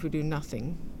we do if we do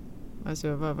nothing,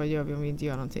 alltså vad gör vi om vi inte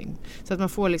gör någonting, så att man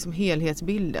får liksom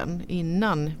helhetsbilden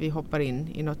innan vi hoppar in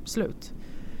i något beslut.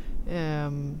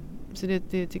 Så det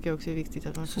tycker jag också är viktigt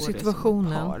att man får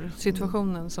situationen, det som par.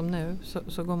 Situationen som nu,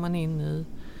 så går man in i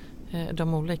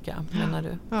de olika, menar du?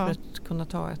 Ja. För att kunna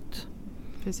ta ett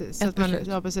Precis, så att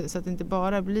precis, så att det inte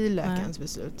bara blir läkarens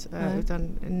beslut, utan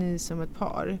ni som ett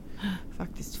par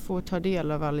faktiskt får ta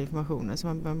del av all informationen, så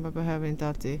man behöver inte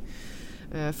alltid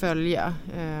följa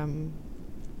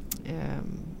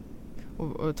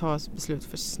och ta beslut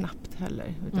för snabbt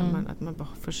heller, utan att man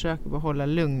försöker behålla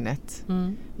lugnet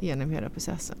genom hela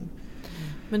processen.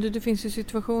 Men det finns ju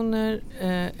situationer,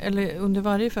 eller under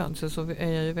varje födsel så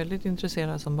är jag ju väldigt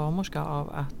intresserad som barnmorska av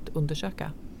att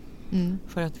undersöka.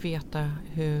 För att veta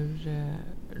hur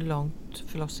långt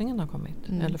förlossningen har kommit,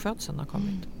 eller födseln har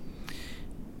kommit.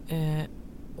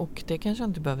 Och det kanske jag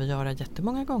inte behöver göra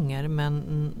jättemånga gånger, men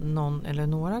någon eller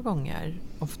några gånger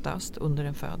oftast under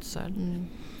en födsel.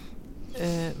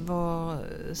 Vad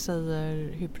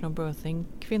säger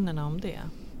hypnobirthing-kvinnorna om det?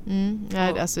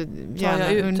 Ja, alltså,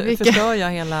 gärna undvika. Förstör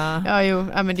jag hela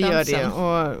men det gör det.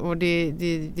 Och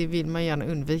det vill man gärna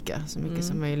undvika så mycket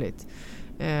som möjligt.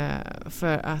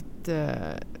 För att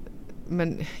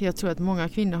men jag tror att många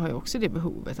kvinnor har ju också det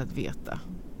behovet att veta.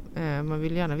 Man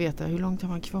vill gärna veta hur långt har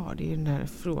man kvar. Det är ju den här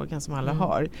frågan som alla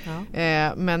har.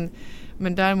 Ja.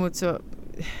 Men däremot så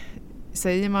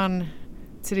säger man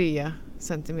 3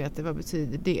 centimeter, vad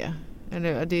betyder det?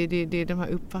 Det är de här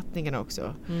uppfattningarna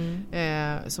också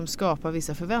som skapar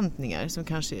vissa förväntningar som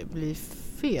kanske blir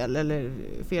fel eller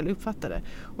fel uppfattade.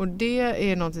 Och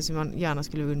det är något som man gärna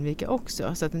skulle undvika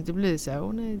också, så att det inte blir så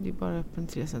här, nej, det är bara öppen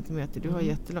 3 centimeter, du har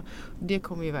jättelång. Det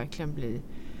kommer ju verkligen bli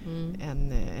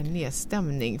en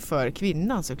nedstämning för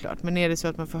kvinnan såklart. Men är det så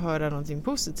att man får höra någonting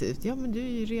positivt, ja men du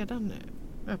är ju redan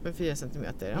öppen 4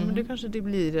 centimeter, ja men då kanske det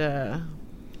blir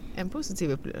en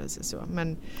positiv upplevelse. Så.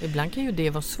 Men ibland kan ju det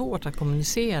vara svårt att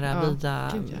kommunicera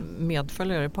via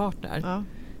medföljare partner. Ja.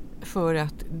 För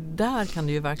att där kan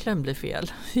det ju verkligen bli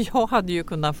fel. Jag hade ju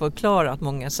kunnat förklara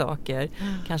många saker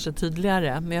kanske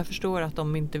tydligare, men jag förstår att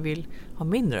de inte vill ha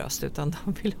min röst, utan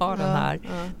de vill ha den här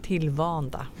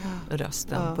tillvanda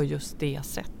rösten på just det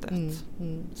sättet.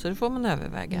 Så det får man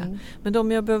överväga. Men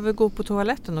om jag behöver gå på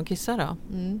toaletten och kissa då?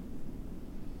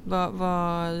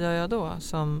 Vad gör jag då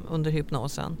som under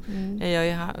hypnosen?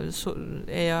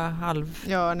 Är jag halv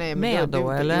med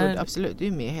då? Eller? Absolut, du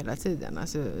är med hela tiden.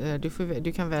 Alltså,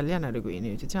 du kan välja när du går in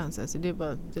och ut i trans. Alltså, det är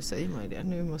bara, då säger man ju det.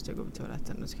 Nu måste jag gå på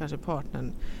toaletten. Och så kanske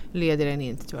partnern leder en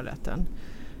in till toaletten.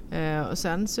 Och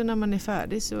sen så när man är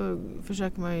färdig så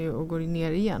försöker man ju att gå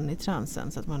ner igen i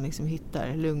transen, så att man liksom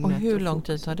hittar lugnet. Och hur lång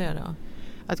tid tar det då?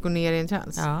 Att gå ner i en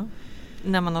trans? Ja.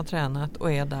 När man har tränat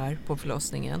och är där på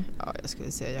förlossningen? Ja, jag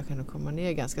skulle säga att jag kan nog komma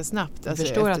ner ganska snabbt. Jag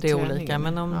förstår att det är olika,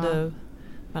 men om du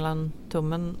mellan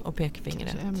tummen och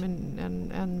pekfingret?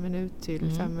 En minut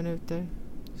till 5 minuter.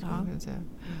 Kan jag säga.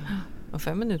 Och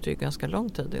 5 minuter är ganska lång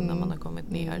tid innan man har kommit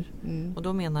ner. Och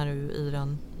då menar du i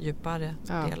den djupare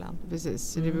delen? Precis.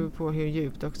 Så det beror på hur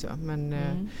djupt också. Men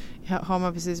har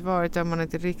man precis varit där man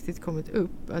inte riktigt kommit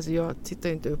upp. Alltså jag tittar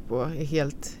inte upp och är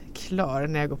helt klar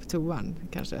när jag går på toan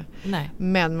kanske. Nej.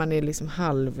 Men man är liksom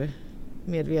halv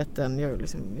medveten.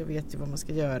 Jag vet ju vad man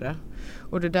ska göra.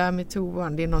 Och det där med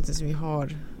toan, det är något som vi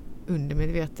har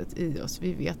undermedvetet i oss.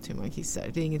 Vi vet hur man kissar.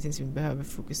 Det är ingenting som vi behöver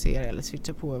fokusera eller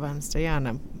switcha på vänstra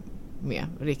hjärnan med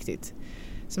riktigt.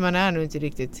 Så man är nog inte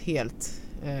riktigt helt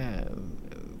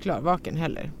klarvaken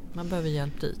heller. Man behöver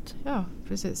hjälp dit. Ja,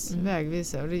 precis.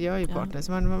 Vägvisa. Och det gör ju partnern.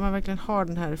 Så man verkligen har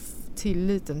den här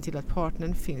tilliten till att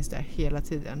partnern finns där hela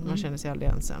tiden. Man känner sig aldrig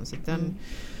ensam.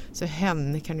 Så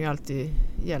hen kan ju alltid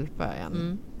hjälpa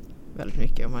en väldigt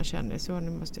mycket om man känner så.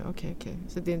 Nu måste jag, okej.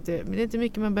 Så det är inte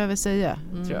mycket man behöver säga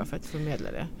tror jag, för att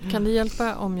förmedla det. Kan det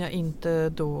hjälpa om jag inte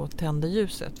då tänder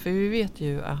ljuset? För vi vet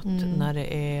ju att när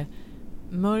det är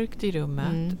mörkt i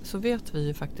rummet så vet vi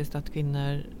ju faktiskt att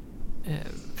kvinnor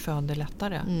föder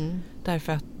lättare.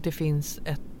 Därför att det finns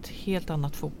ett helt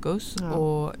annat fokus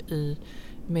och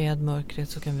med mörkret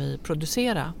så kan vi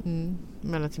producera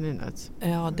melatoninet.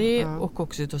 Ja, det och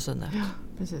oxytocinet. Ja,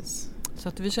 precis. Så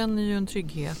att vi känner ju en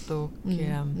trygghet och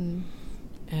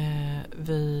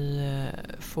Vi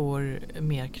får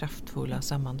mer kraftfulla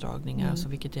sammandragningar, alltså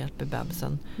vilket hjälper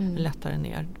bebisen lättare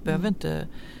ner. Det behöver inte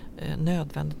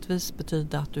nödvändigtvis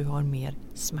betyda att du har mer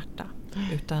smärta,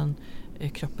 utan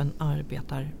kroppen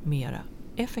arbetar mera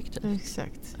effektivt.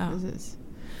 Exakt, precis.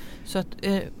 Så att,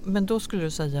 men då skulle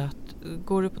du säga att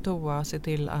går du på toa, se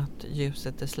till att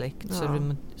ljuset är släckt så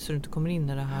du inte kommer in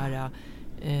i det här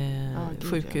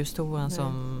sjukhustoan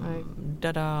som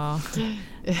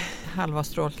halva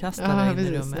strålkastare in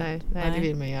i rummet. Nej, det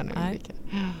vill man gärna undvika.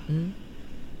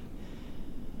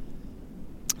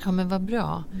 Ja, men vad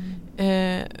bra.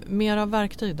 Mer av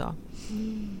verktyg då?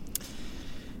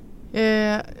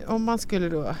 Om man skulle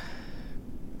då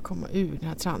komma ur den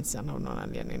här transen av någon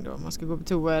anledning då, om man ska gå på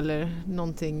toa eller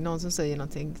någon som säger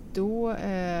någonting, då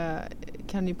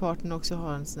kan ju partnern också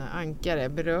ha en sån här ankare,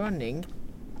 berörning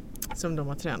som de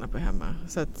har tränat på hemma.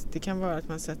 Så att det kan vara att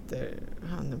man sätter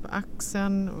handen på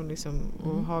axeln och, liksom,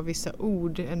 och har vissa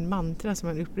ord, en mantra som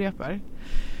man upprepar.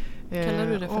 Kallar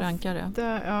du det för ankare? Ja.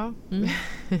 Ja,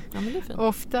 men det är fint.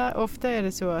 Ofta är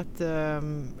det så att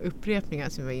upprepningar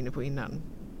som vi var inne på innan,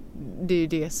 det är ju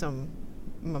det som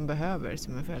man behöver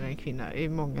som en förälder, en kvinna, i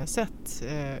många sätt.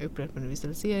 Upprepande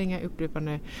visualiseringar,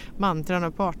 upprepande mantran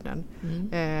av partnern.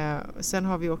 Sen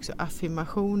har vi också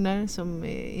affirmationer som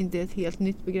inte är ett helt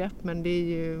nytt begrepp, men det är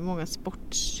ju många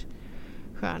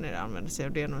sportstjärnor använder sig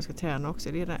av det när de ska träna också.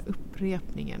 Det är den här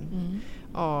upprepningen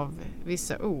av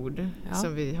vissa ord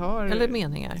som vi har. Eller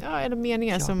meningar. Ja, eller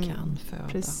meningar jag som kan föda.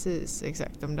 Precis,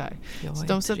 exakt, de där. Så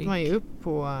de sätter man ju upp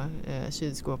på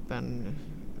kylskåpen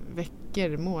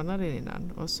veckor, månader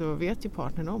innan. Och så vet ju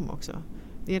partnern om också.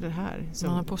 Det är det här. Som...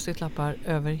 Man har post-it-lappar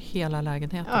över hela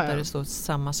lägenheten där det står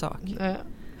samma sak.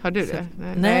 Har du det?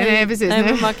 Nej, precis. Nej,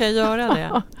 men man kan göra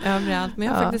det överallt. Men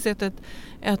jag har faktiskt sett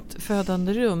ett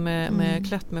födande rum med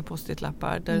klätt med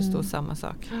post-it-lappar där det står samma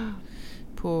sak.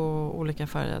 På olika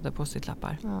färgade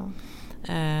post-it-lappar.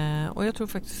 Och jag tror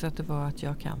faktiskt att det var att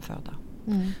jag kan föda.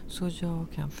 Så jag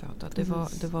kan föda.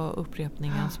 Det var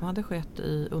upprepningen som hade skett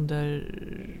under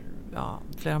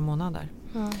flera månader.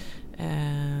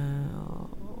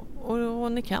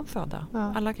 Och ni kan föda.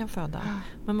 Alla kan föda.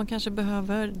 Men man kanske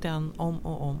behöver den om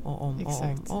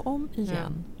och om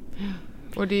igen.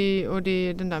 Och det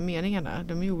är den där meningarna,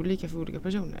 de är olika för olika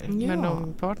personer. Men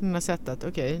om partnern har sett att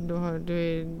då har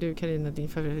du Carina, din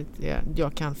favorit,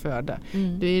 jag kan föda.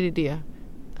 Då är det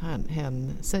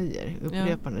hen säger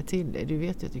upprepande till dig. Du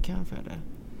vet ju att du kan föda.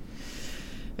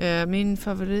 Min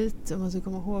favorit, om man ska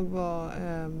komma ihåg, var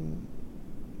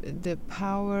the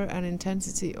power and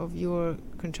intensity of your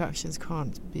contractions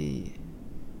can't be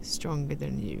stronger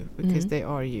than you because they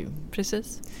are you.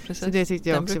 Precis. Så det tyckte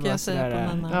jag också var sådär. Den brukar jag säga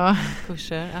på mina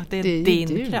kurser, att det är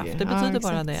din kraft. Det betyder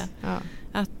bara det.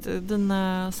 Att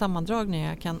dina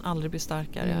sammandragningar kan aldrig bli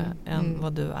starkare än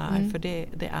vad du är. För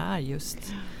det är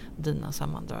just dina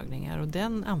sammandragningar och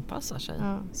den anpassar sig.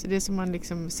 Så det är som man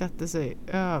liksom sätter sig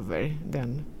över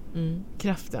den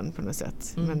kraften på något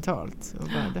sätt mentalt. Och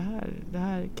bara, det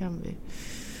här kan vi.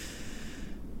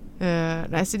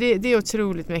 Så det är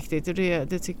otroligt mäktigt och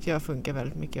det tycker jag funkar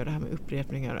väldigt mycket av det här med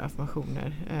upprepningar och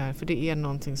affirmationer. För det är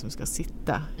någonting som ska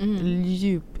sitta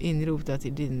djupt inrotat i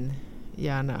din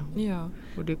hjärna. Ja.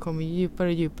 Och det kommer djupare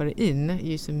och djupare in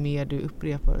ju så mer du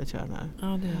upprepar och tränar. Ja,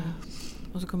 det är det.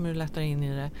 Och så kommer du lättare in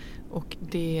i det. Och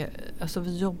vi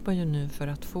jobbar ju nu för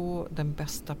att få den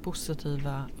bästa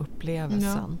positiva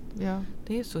upplevelsen. Ja.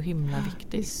 Det är så himla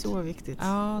viktigt. Det är så viktigt.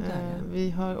 Ja, det är.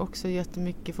 Vi har också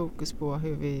jättemycket fokus på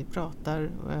hur vi pratar,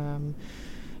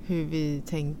 hur vi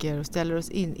tänker och ställer oss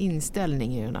in.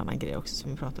 Inställning är ju en annan grej också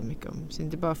som vi pratar mycket om. Så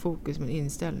inte bara fokus men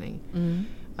inställning.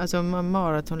 Alltså om en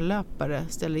maratonlöpare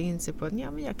ställer in sig på att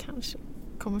men jag kanske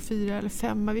kommer 4 eller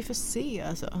 5, vi får se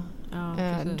alltså. Ja,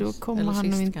 då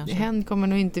kommer hen kommer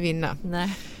nog inte vinna.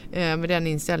 Nej. Med den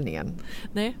inställningen.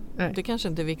 Nej, det kanske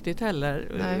inte är viktigt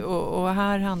heller. Och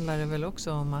här handlar det väl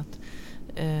också om att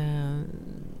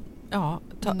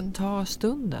ta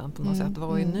stunden på något sätt,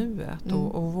 vara i nuet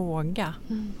och våga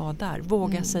vara där.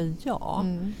 Våga säga ja.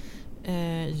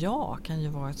 Ja kan ju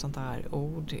vara ett sånt här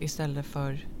ord istället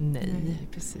för nej.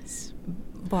 Precis.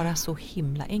 Bara så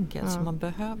himla enkelt så man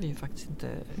behöver ju faktiskt inte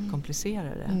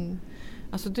komplicera det.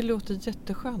 Alltså det låter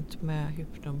jätteskönt med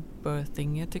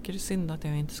hypnobirthing. Jag tycker det är synd att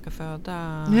jag inte ska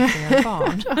föda fler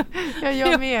barn.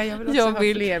 Jag med. Jag vill också ha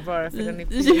fler bara för den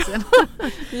upplevelsen.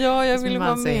 Jag vill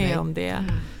vara med om det.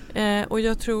 Och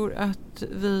jag tror att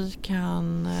vi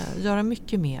kan göra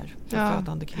mycket mer för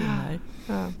födande kvinnor.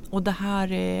 Och det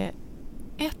här är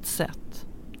ett sätt,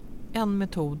 en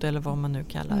metod eller vad man nu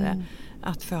kallar det,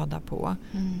 att föda på.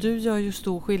 Du gör ju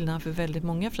stor skillnad för väldigt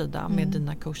många, Frida, med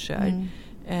dina kurser.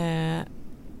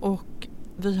 Och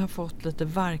vi har fått lite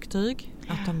verktyg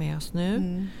att ta med oss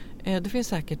nu. Det finns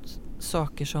säkert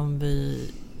saker som vi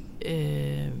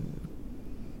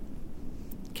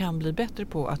kan bli bättre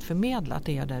på att förmedla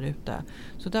till er där ute.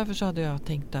 Så därför så hade jag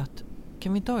tänkt att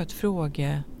kan vi inte ha ett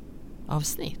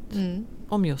frågeavsnitt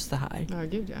om just det här? Ja,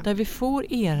 gud, ja. Där vi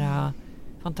får era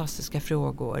fantastiska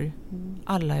frågor.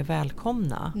 Alla är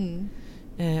välkomna.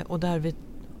 Och där vi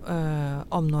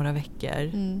om några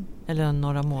veckor eller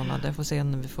några månader får se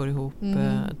när vi får ihop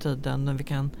tiden när vi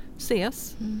kan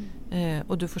ses.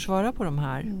 Och du får svara på de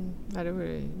här. Ja, det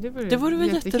vore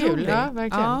väl jättekul. jätteroligt. Ja,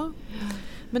 verkligen. Ja.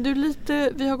 Men du,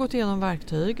 vi har gått igenom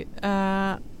verktyg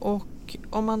och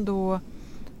om man då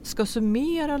ska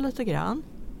summera lite grann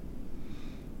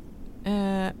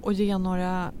och ge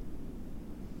några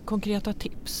konkreta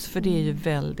tips, för det är ju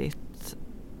väldigt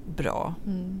bra.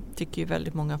 Tycker ju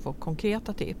väldigt många får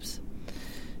konkreta tips.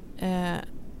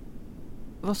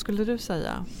 Vad skulle du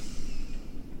säga?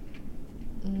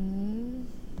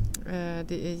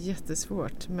 Det är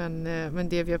jättesvårt, men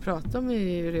det vi har pratat om är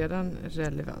ju redan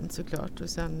relevant såklart. Och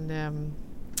sen,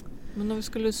 men om vi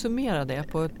skulle summera det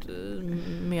på ett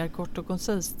mer kort och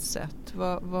koncist sätt,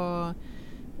 vad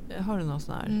har du någon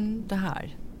sån här, det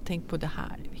här, tänk på det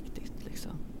här är viktigt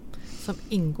liksom, som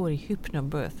ingår i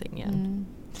hypnobirthingen.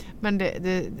 Men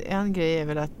en grej är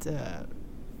väl att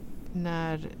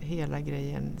när hela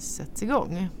grejen sätts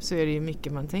igång så är det ju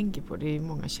mycket man tänker på. Det är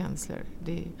många känslor.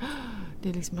 Det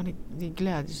är liksom, det är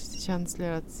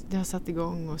glädjekänslor att det har satt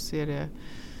igång, och så är det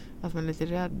att man är lite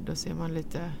rädd och så är man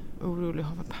lite orolig.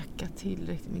 Har man packat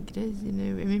tillräckligt med grejer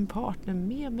nu? Är min partner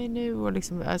med mig nu? Och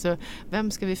liksom, alltså,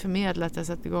 vem ska vi förmedla att det har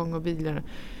satt igång och bilarna?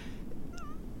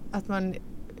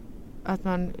 Att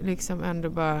man liksom ändå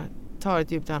bara tar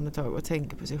ett djupt andetag och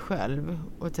tänker på sig själv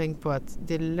och tänker på att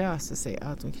det löser sig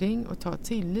allt omkring, och tar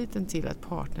tilliten till att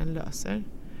partnern löser.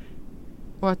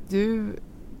 Och att du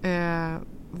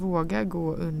vågar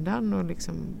gå undan och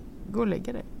liksom gå och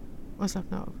lägga dig och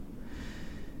slappna av.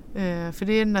 För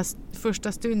det är den där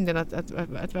första stunden att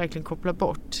verkligen koppla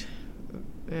bort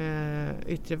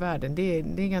yttre världen. Det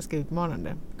är ganska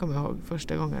utmanande, kommer jag ihåg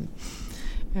första gången.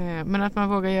 Men att man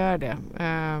vågar göra det.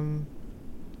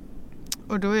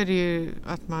 Och då är det ju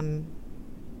att man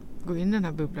går in i den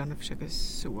här bubblan och försöker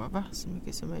sova så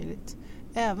mycket som möjligt.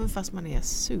 Även fast man är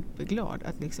superglad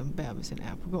att liksom bebisen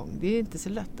är på gång. Det är inte så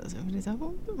lätt alltså. Det är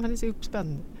så, man är så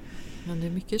uppspänd. Men det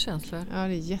är mycket känslor. Ja,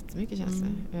 det är jättemycket känslor.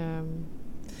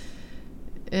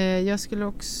 Jag skulle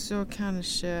också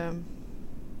kanske...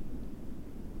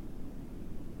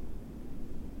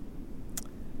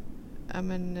 Ja,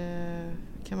 men...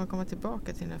 Kan man komma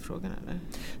tillbaka till den här frågan eller?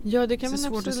 Ja, det kan man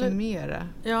absolut. Så svårt att summera.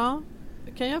 Ja,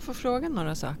 kan jag få fråga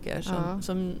några saker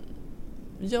som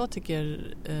jag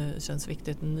tycker känns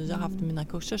viktigt när jag har haft mina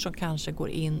kurser som kanske går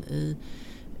in i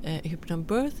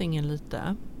hypnobirthingen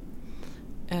lite.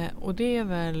 Och det är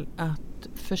väl att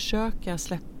försöka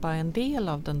släppa en del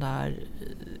av den där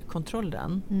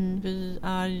kontrollen. Vi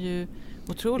är ju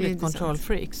otroligt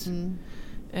kontrollfreaks.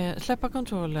 Släppa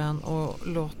kontrollen och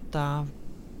låta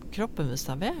kroppen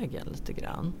visa vägen lite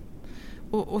grann.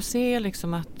 Och se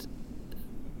liksom att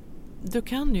du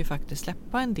kan ju faktiskt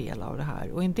släppa en del av det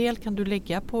här. Och en del kan du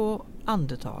lägga på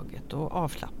andetaget och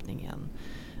avslappningen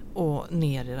och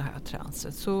ner i det här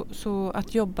transet. Så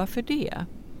att jobba för det.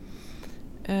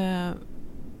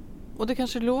 Och det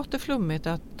kanske låter flummigt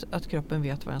att kroppen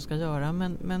vet vad den ska göra.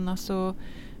 Men alltså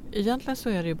egentligen så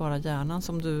är det ju bara hjärnan,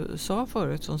 som du sa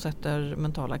förut, som sätter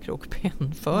mentala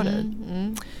krokben för dig.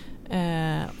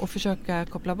 Och försöka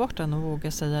koppla bort den och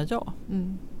våga säga ja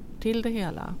till det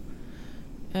hela.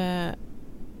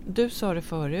 Du sa det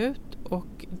förut,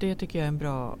 och det tycker jag är en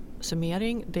bra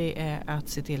summering. Det är att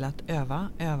se till att öva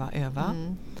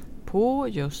på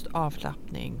just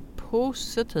avslappning,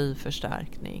 positiv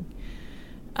förstärkning.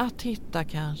 Att hitta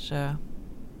kanske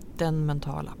den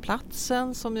mentala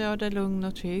platsen som gör dig lugn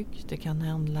och trygg. Det kan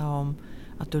handla om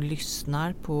att du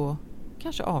lyssnar på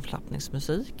kanske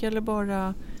avslappningsmusik eller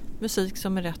bara musik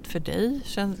som är rätt för dig.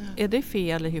 Är det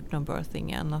fel i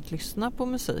hypnobirthingen att lyssna på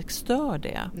musik? Stör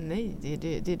det? Nej, det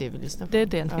är det vi lyssnar på. Det är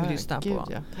det ni lyssnar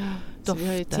på. Ja. Så vi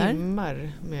har ju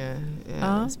timmar med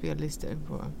spellistor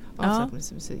på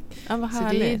avslappningsmusik. Ja, så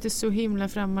det är inte så himla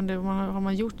främmande. Har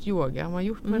man gjort yoga, har man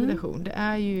gjort meditation, det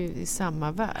är ju i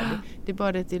samma värld. Det är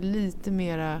bara att det är lite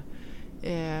mera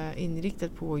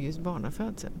inriktat på just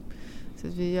barnafödseln. Så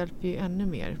att vi hjälper ju ännu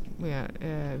mer med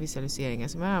visualiseringar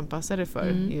som är anpassade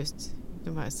för just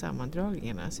de här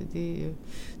sammandragningarna. Så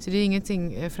det är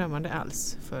ingenting främmande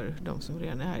alls för de som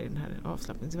redan är i den här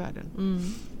avslappningsvärlden.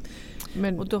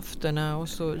 Men, och dofterna och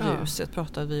så ljuset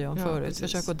pratade vi om förut. Precis.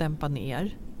 Försök att dämpa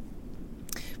ner.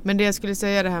 Men det jag skulle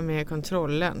säga, det här med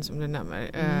kontrollen som du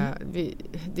nämner.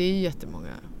 Det är ju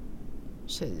jättemånga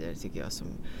tjejer tycker jag som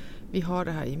vi har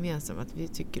det här gemensamt, att vi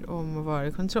tycker om att vara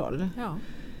i kontroll. Ja.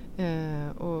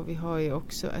 Och vi har ju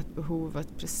också ett behov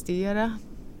att prestera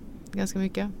ganska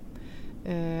mycket.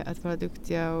 Att vara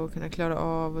duktiga och kunna klara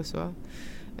av och så.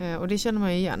 Och det känner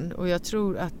man ju igen. Och jag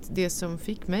tror att det som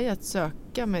fick mig att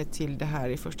söka mig till det här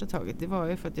i första taget, det var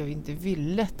ju för att jag inte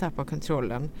ville tappa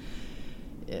kontrollen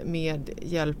med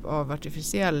hjälp av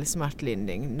artificiell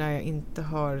smärtlindring när jag inte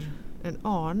har en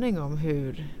aning om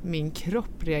hur min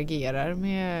kropp reagerar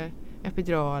med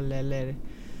epidural eller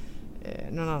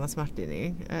någon annan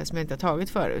smärtlindring som jag inte har tagit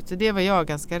förut. Så det var jag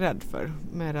ganska rädd för,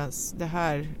 medan det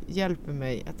här hjälper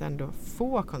mig att ändå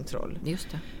få kontroll.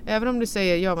 Just det. Även om du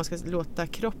säger man ska låta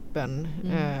kroppen,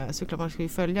 såklart man ska ju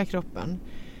följa kroppen.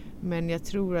 Men jag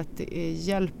tror att det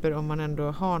hjälper om man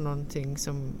ändå har någonting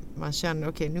som man känner,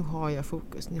 okej, nu har jag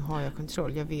fokus, nu har jag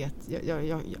kontroll, jag vet,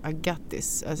 I got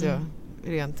this. Alltså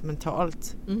rent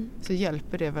mentalt så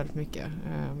hjälper det väldigt mycket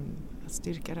att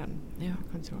styrka den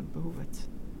kontrollbehovet.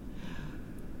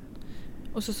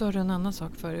 Och så sa du en annan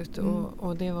sak förut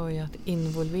och det var ju att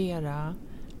involvera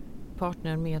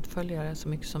partner, medföljare så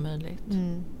mycket som möjligt.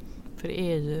 För det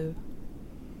är ju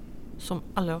som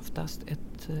allra oftast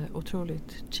ett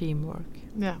otroligt teamwork.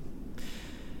 Ja,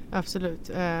 absolut.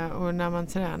 Och när man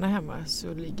tränar hemma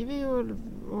så ligger vi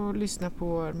och lyssnar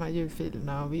på de här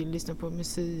ljudfilerna och vi lyssnar på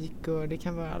musik och det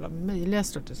kan vara alla möjliga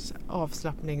sorters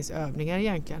avslappningsövningar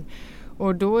egentligen.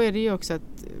 Och då är det ju också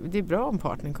att det är bra om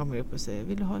partnern kommer upp och säger,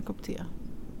 vill du ha en kopp te?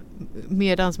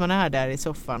 Medan man är där i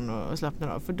soffan och slappnar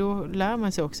av. För då lär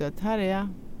man sig också att här är jag,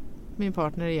 min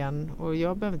partner igen, och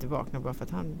jag behöver inte vakna bara för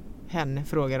att hen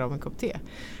frågar om en kopp te.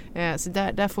 Så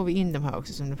där får vi in de här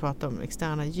också som du pratar om,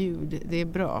 externa ljud. Det är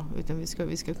bra, utan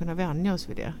vi ska kunna vänja oss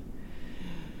vid det.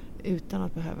 Utan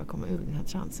att behöva komma ur den här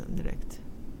transen direkt.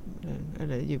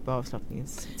 Eller djupa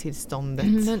avslappningstillståndet.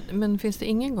 Men finns det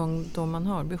ingen gång då man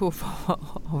har behov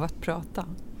av att prata?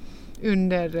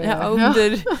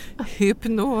 Under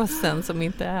hypnosen som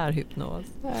inte är hypnos.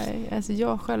 Nej, alltså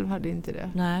jag själv hade inte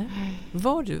det. Nej.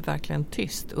 Var du verkligen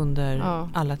tyst under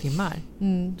alla timmar?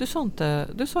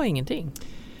 Du sa ingenting?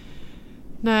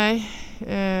 Nej.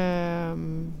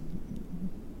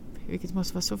 Vilket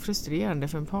måste vara så frustrerande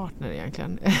för en partner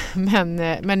egentligen. men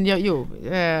men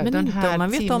den inte här om man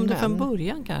vet timmen. om det från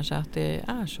början kanske att det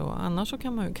är så. Annars så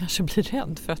kan man ju kanske bli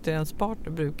rädd för att ens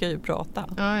partner brukar ju prata.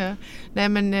 Ja. Nej,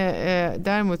 men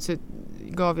däremot så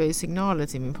gav jag ju signaler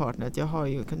till min partner att jag har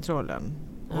ju kontrollen.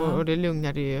 Och det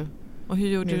lugnade ju. Och hur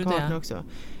gjorde du det? Också.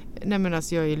 Nej, men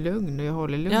alltså jag är lugn och jag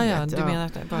håller lugnet. Ja, du menar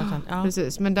att bara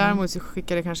precis, men däremot så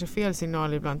skickade jag kanske fel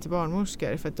signaler ibland till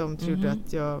barnmorskor för att de trodde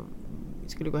att jag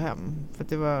skulle gå hem för att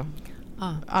det var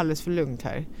alldeles för lugnt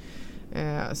här.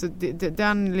 Så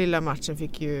den lilla matchen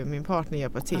fick ju min partner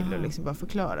hjälpa till och liksom bara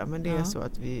förklara, men det är så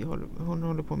att hon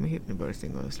håller på med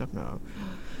hypnobirthing och slappnar av.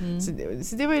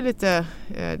 Så det var ju lite,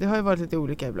 det har ju varit lite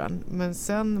olika ibland, men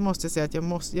sen måste jag säga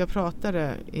att jag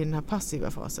pratade i den här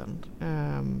passiva fasen.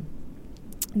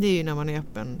 Det är ju när man är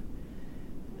öppen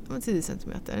 10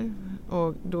 centimeter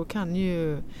och då kan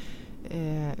ju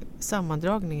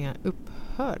sammandragningar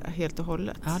upphöra helt och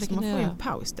hållet. Ja, så man får en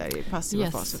paus där i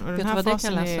passiva fasen. Och vet den här du vad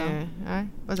fasen det kallas? Nej,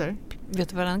 vad sa du? Vet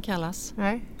du vad den kallas?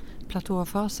 Nej.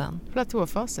 Platåfasen.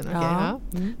 Platåfasen,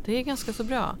 okej. Det är ganska så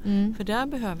bra. För där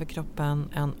behöver kroppen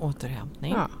en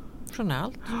återhämtning från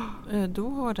allt. Då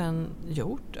har den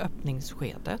gjort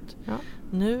öppningsskedet.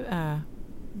 Nu är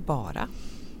bara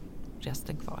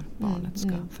resten kvar. Barnet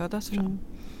ska födas fram.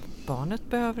 Barnet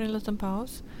behöver en liten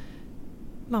paus.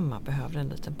 Mamma behöver en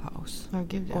liten paus.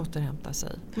 Återhämta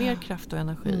sig. Mer kraft och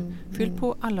energi. Fyll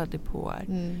på alla depåer.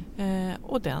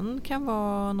 Och den kan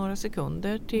vara några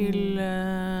sekunder till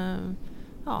en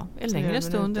längre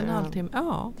stund, en halvtimme.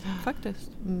 Ja,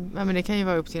 faktiskt. Ja, men det kan ju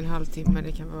vara upp till en halvtimme.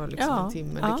 Det kan vara liksom en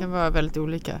timme. Det kan vara väldigt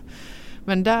olika.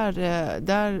 Men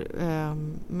där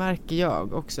märker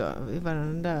jag också,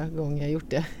 varenda gång jag gjort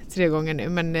det 3 gånger nu,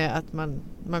 men att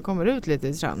man kommer ut lite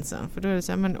i transen. För då är det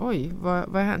så här, men oj, vad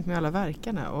har hänt med alla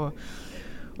verkarna?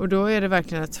 Och då är det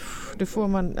verkligen att då får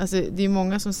man, alltså det är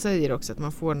många som säger också att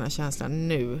man får den här känslan,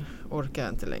 nu orkar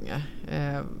jag inte längre.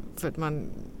 För att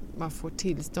man får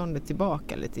tillståndet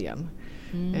tillbaka lite igen.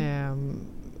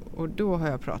 Och då har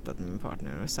jag pratat med min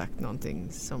partner och sagt någonting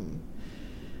som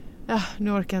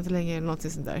nu orkar jag inte längre,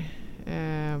 någonting sånt där.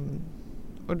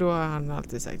 Och då har han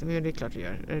alltid sagt, men det är klart du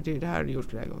gör. Det här har du gjort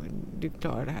flera gånger. Du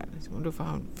klarar det här. Liksom. Och då får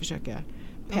han försöka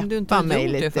peppa om du inte mig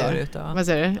gjort lite. Det förut då? Vad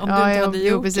säger du? Om du inte hade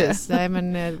gjort precis. det. Nej,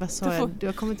 men vad sa jag?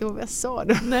 Jag kommer inte ihåg vad jag sa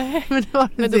då. Nej, men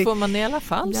då får man i alla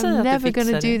fall säga att du never fixar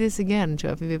gonna det. do this again, tror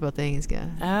jag, för vi pratar engelska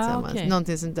tillsammans. Okay.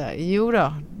 Någonting sånt där. Jo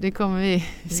då, det kommer vi.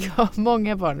 Vi ska ha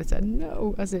många barn. Så här,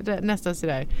 no. Alltså, nästan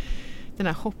sådär. Den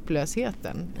här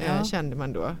hopplösheten kände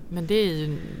man då. Men det är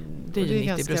ju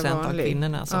 90% av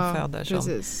kvinnorna som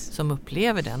föder som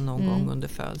upplever den någon gång under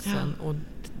födseln. Och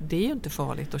det är ju inte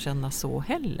farligt att känna så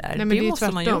heller. Nej, men det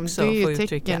måste man ju också få uttrycka. Det är ju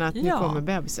tecken att nu kommer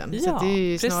bebisen. Så det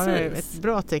är ju snarare ett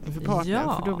bra tecken för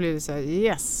partnern. För då blir det så här,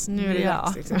 yes, nu är det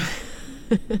dags. Liksom.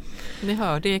 Ni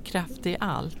hör, det är kraft i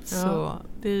allt. Så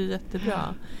det är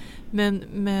jättebra.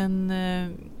 Men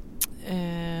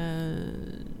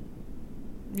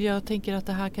jag tänker att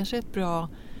det här kanske är ett bra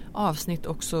avsnitt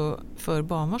också för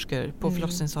barnmorskor på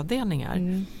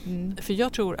förlossningsavdelningar. För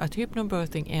jag tror att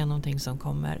hypnobirthing är någonting som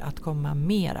kommer att komma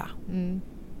mera.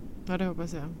 Ja, det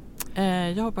hoppas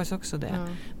jag. Jag hoppas också det. Ja.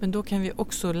 Men då kan vi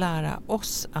också lära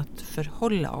oss att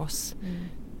förhålla oss.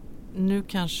 Nu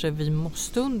kanske vi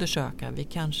måste undersöka. Vi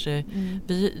kanske,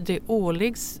 det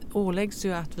åläggs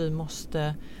ju att vi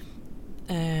måste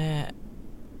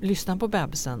lyssna på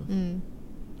bebisen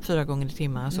 4 gånger i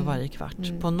timmen, alltså varje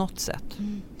kvart på något sätt.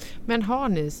 Men har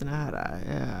ni såna här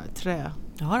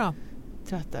Ja då.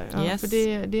 Trattar? Ja, Yes. För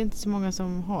det är inte så många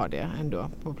som har det ändå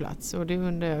på plats. Och det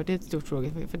undrar jag, det är ett stort fråga.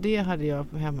 För det hade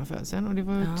jag på hemmafödseln och det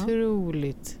var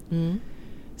otroligt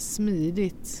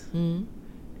smidigt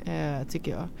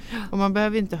tycker jag. Och man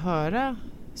behöver inte höra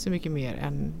så mycket mer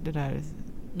än det där.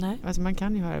 Nej. Alltså man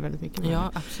kan ju höra väldigt mycket mer.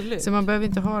 Ja, absolut. Så man behöver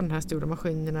inte ha den här stora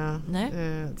maskinerna. Nej,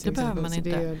 det behöver man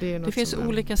inte. Det finns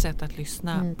olika sätt att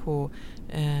lyssna på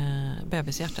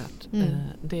bebishjärtat.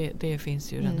 Det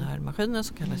finns ju den här maskinen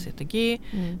som kallas ETG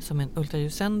som en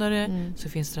ultraljudsändare. Så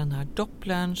finns det den här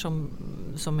Dopplern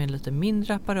som är en lite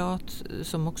mindre apparat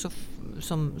som också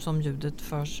som ljudet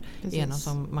förs igenom,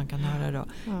 som man kan höra då.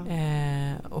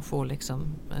 Och få liksom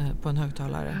på en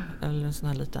högtalare eller en sån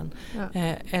här liten.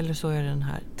 Eller så är det den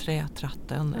här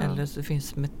trätratten eller så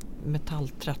finns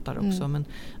metalltrattar också, men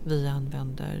vi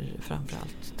använder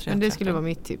framförallt trätratten. Men det skulle vara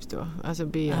mitt tips då. Alltså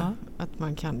att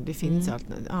man kan, det finns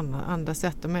andra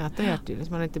sätt att mäta hjärtljud.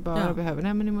 Så man inte bara behöver,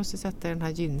 nej men ni måste sätta den här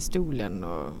gynstolen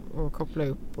och koppla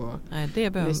upp och nej, det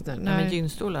behöver. Nej, men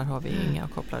gynstolar har vi inga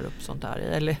och kopplar upp sånt där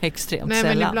i, eller extremt sällan.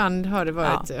 Nej, men ibland har det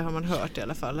varit, har man hört i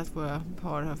alla fall att våra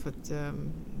par har fått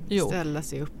ställa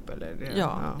sig upp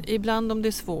eller ibland om det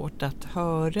är svårt att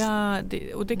höra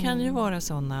och det kan ju vara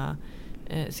såna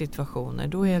situationer,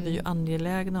 då är vi ju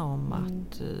angelägna om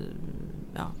att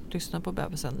lyssna på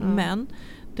bebisen. Men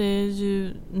det är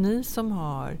ju ni som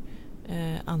har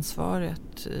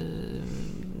ansvaret.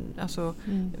 Alltså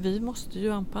vi måste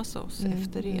ju anpassa oss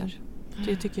efter er.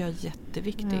 Det tycker jag är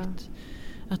jätteviktigt.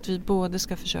 Att vi både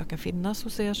ska försöka finnas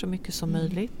hos er så mycket som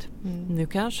möjligt. Nu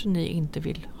kanske ni inte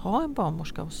vill ha en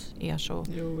barnmorska hos er så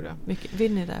mycket.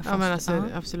 Vill ni det? Ja, men alltså,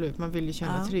 absolut. Man vill ju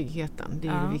känna tryggheten. Det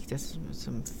är det viktigaste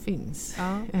som finns.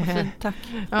 Ja, fint, tack.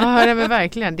 Ja, men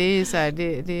verkligen. Det är ju så här,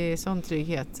 det är sån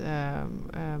trygghet.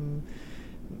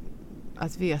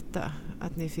 Att veta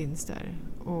att ni finns där.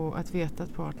 Och att veta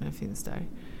att partnern finns där.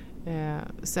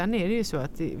 Sen är det ju så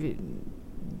att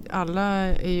alla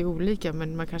är ju olika,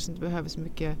 men man kanske inte behöver så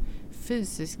mycket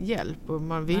fysisk hjälp och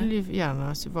man vill ju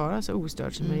gärna vara så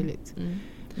ostörd som möjligt.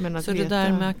 Men att så det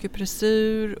där med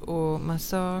akupressur och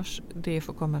massage, det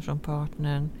får komma från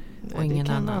partnern och ingen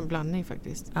annan? Det kan vara en blandning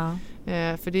faktiskt.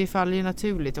 För det faller ju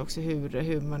naturligt också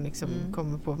hur man liksom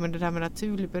kommer på. Men det där med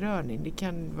naturlig beröring, det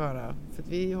kan vara, för att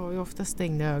vi har ju ofta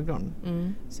stängda ögon.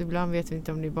 Så ibland vet vi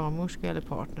inte om det är barnmorska eller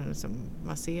partner som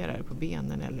masserar på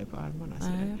benen eller på armarna.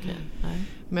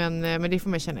 Men det får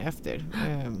man känna efter.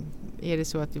 Är det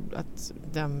så att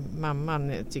den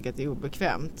mamman tycker att det är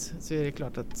obekvämt, så är det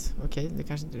klart att det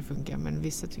kanske inte funkar. Men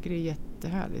vissa tycker det är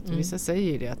jättehärligt. Och vissa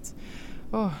säger det att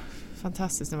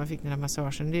fantastiskt när man fick den här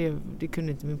massagen. Det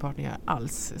kunde inte min partner göra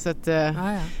alls. Så att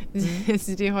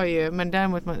det har ju, men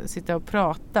däremot man sitta och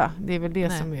prata, det är väl det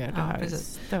som är det här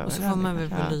störande. Och så får man väl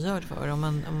vara lyhörd för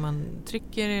om man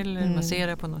trycker eller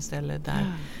masserar på något ställe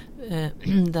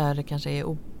där det kanske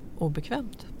är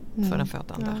obekvämt för den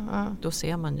födande. Då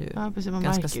ser man ju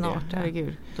ganska snart.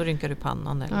 Då rynkar du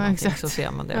pannan eller någonting, så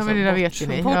ser man det. Ja, men det där vet ju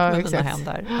ni. Bort med dina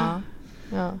händer.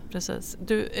 Ja, precis.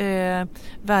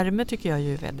 Värme tycker jag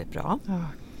är väldigt bra.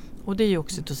 Och det är ju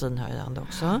oxytocinhöjande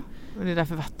också. Och det är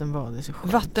därför vattenbad är så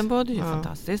skönt. Vattenbad är ju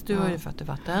fantastiskt. Du har ju fött i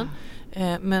vatten.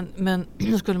 Men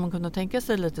skulle man kunna tänka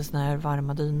sig lite såna här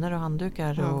varma dyner och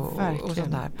handdukar och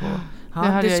sånt där på?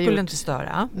 Det skulle inte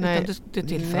störa. Nej, utan det är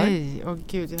tillför. Nej,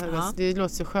 gud. Det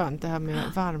låter så skönt det här med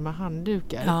varma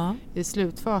handdukar. I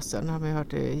slutfasen har man hört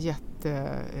det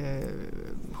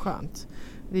jätteskönt.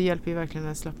 Det hjälper ju verkligen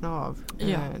att slappna av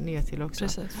ner till också.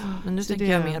 Precis. Men nu tänker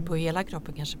jag mer på hela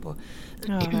kroppen, kanske på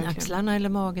axlarna eller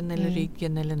magen eller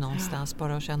ryggen eller någonstans.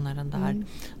 Bara att känna den där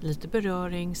lite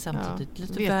beröring, samtidigt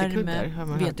lite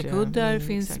värme. Vetekuddar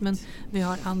finns, exakt. Men vi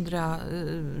har andra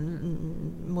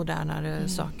modernare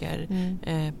saker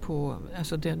på,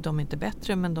 alltså de är inte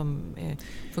bättre, men de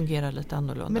fungerar lite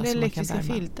annorlunda. Men elektriska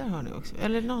filtar har ni också?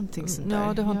 Eller någonting sånt där?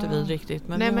 Ja, det har inte vi riktigt.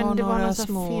 Men vi har några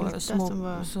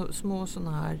små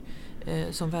sådana här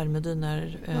som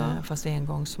värmedyner, fast en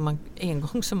gång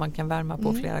som man kan värma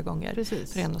på flera gånger.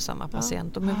 Precis. För en och samma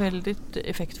patient. De är väldigt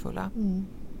effektfulla.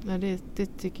 Ja,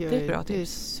 det tycker jag det är bra. Det är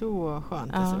så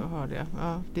skönt att ha det.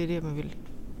 Ja, det är det man vill.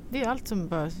 Det är allt som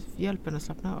bara hjälper en att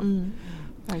slappna av.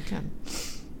 Verkligen.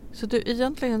 Så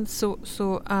egentligen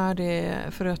så är det,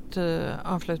 för att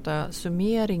avsluta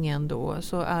summeringen då,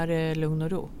 så är det lugn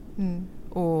och ro.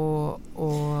 Och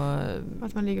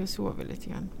att man ligger och sover lite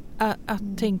grann.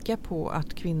 Att tänka på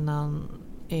att kvinnan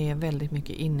är väldigt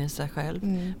mycket inne i sig själv.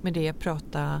 Med det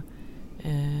prata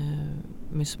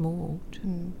med små ord.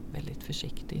 Väldigt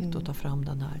försiktigt och ta fram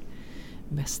den här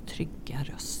mest trygga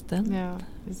rösten. Ja,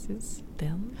 precis.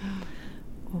 Den.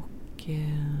 Och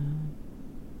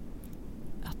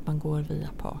att man går via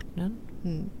partnern.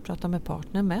 Prata med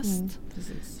partnern mest.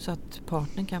 Så att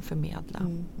partnern kan förmedla.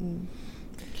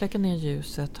 Kläcka ner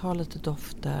ljuset, ha lite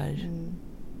dofter.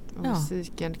 Och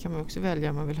musiken kan man också välja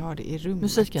om man vill ha det i rummet.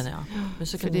 Musiken,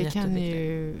 musiken för det kan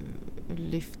ju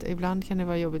lyfta. Ibland kan det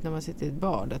vara jobbigt när man sitter i ett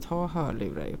bad att ha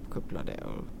hörlurar uppkopplade.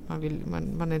 Och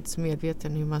man är inte så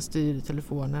medveten hur man styr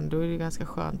telefonen. Då är det ganska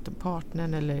skönt om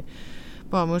partnern eller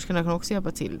barnmorskorna kan också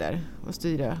hjälpa till där och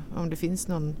styra. Om det finns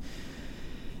någon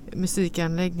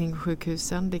musikanläggning på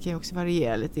sjukhusen. Det kan ju också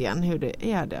variera lite grann hur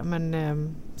det är det.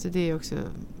 Men så det är också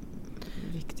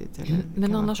viktigt.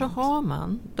 Men annars så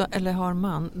har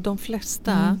man de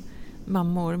flesta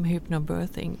mammor med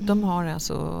hypnobirthing, de har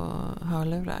alltså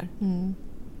hörlurar.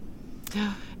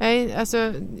 Nej,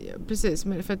 alltså precis,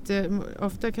 för att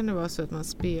ofta kan det vara så att man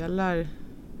spelar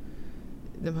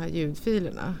de här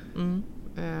ljudfilerna.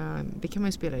 Det kan man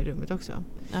ju spela i rummet också.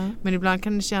 Men ibland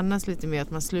kan det kännas lite mer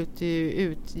att man sluter ju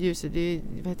ut ljuset. Det är,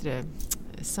 vad heter det?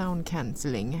 Sound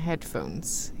cancelling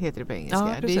headphones heter det på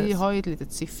engelska. Det har ju ett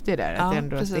litet syfte där att det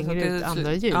ändå stänger ut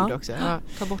andra ljud också.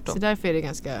 Ta bort dem. Så därför är det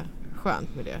ganska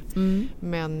skönt med det.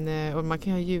 Men och man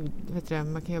kan ha ljud,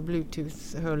 man kan ha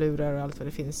Bluetooth-hörlurar och allt vad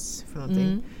det finns för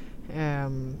någonting.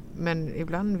 Men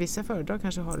ibland vissa föredrag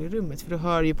kanske har det i rummet, för då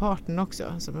hör ju partnern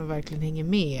också, så man verkligen hänger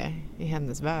med i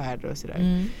hennes värld och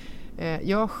sådär.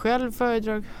 Jag själv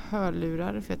föredrag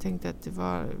hörlurar, för jag tänkte att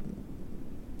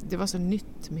det var så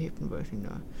nytt med hypnobirthing då.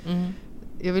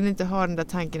 Jag vill inte ha den där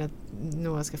tanken att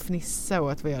någon ska fnissa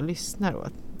åt vad jag lyssnar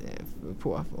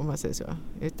på, om man säger så.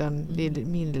 Utan det är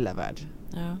min lilla värld.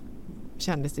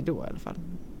 Kändes det då i alla fall.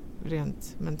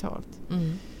 Rent mentalt.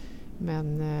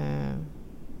 Men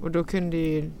och då kunde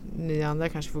ju ni andra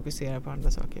kanske fokusera på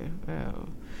andra saker.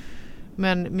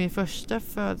 Men min första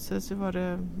födsel så var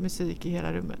det musik i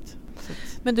hela rummet.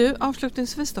 Men du,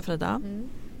 avslutningsvis då, Frida.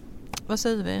 Vad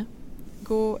säger vi?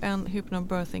 Gå en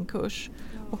hypnobirthing-kurs.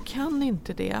 Och kan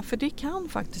inte det, för det kan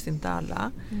faktiskt inte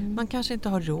alla. Man kanske inte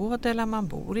har råd, eller man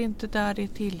bor inte där det är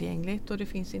tillgängligt och det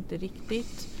finns inte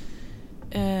riktigt.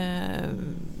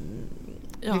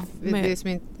 Det som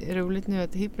är roligt nu är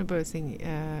att hypnobirthing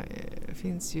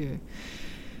finns ju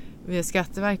via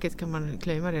Skatteverket, kan man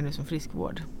claima det nu som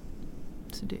friskvård.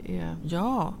 Så det är...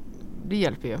 Det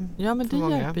hjälper ju. Ja, men det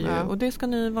hjälper ju. Och det ska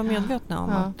ni vara medvetna om.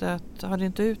 Att har det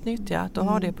inte utnyttjat, då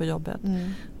har det på jobbet.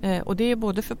 Och det är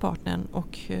både för partnern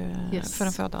och för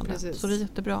en födande. Precis. Så det är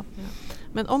jättebra.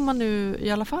 Men om man nu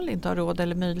i alla fall inte har råd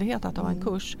eller möjlighet att ha en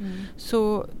kurs,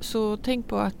 så tänk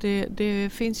på att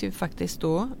det finns ju faktiskt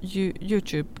då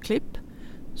YouTube-klipp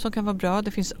som kan vara bra.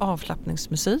 Det finns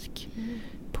avslappningsmusik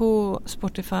på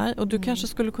Spotify. Och du kanske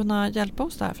skulle kunna hjälpa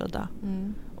oss där, Frida.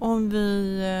 Om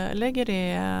vi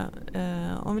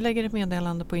lägger ett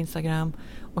meddelande på Instagram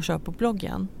och kör på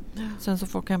bloggen. Sen så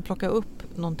folk kan plocka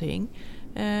upp någonting.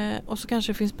 Och så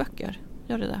kanske det finns böcker.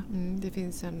 Gör det det? Det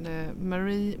finns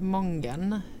Marie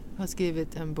Mongan har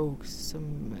skrivit en bok som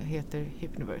heter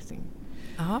Hypnobirthing.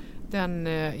 Den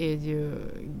är ju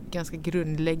ganska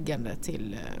grundläggande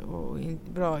till och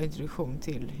bra introduktion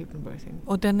till hypnobirthing.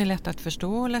 Och den är lätt att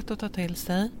förstå och lätt att ta till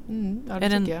sig. Ja, det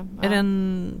tycker jag. Är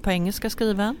den på engelska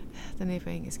skriven? Den är på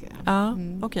engelska. Ja,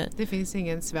 okej. Det finns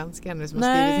ingen svensk ännu som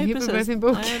har skrivit en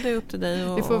hypnobirthing-bok. Nej, det är upp till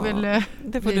dig. Det får väl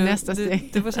bli nästa steg.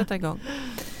 Du får sätta igång.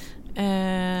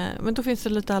 Men då finns det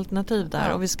lite alternativ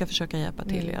där och vi ska försöka hjälpa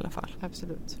till i alla fall.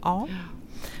 Absolut. Ja.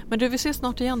 Men du, vi ses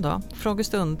snart igen då.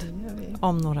 Frågestund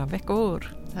om några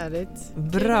veckor. Härligt.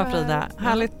 Bra Frida.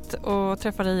 Härligt att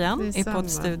träffa dig igen i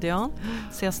poddstudion.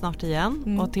 Ses snart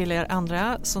igen. Och till er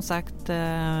andra, som sagt,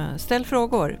 ställ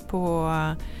frågor på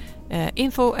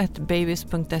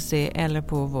info@babys.se eller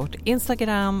på vårt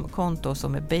Instagram-konto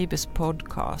som är Babys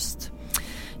Podcast.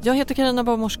 Jag heter Carina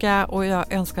Barnmorska och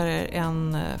jag önskar er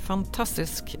en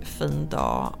fantastisk fin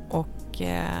dag och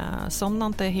somna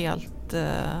inte helt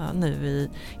nu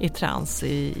i trans,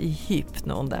 i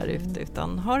hypnon där ute,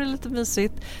 utan ha det lite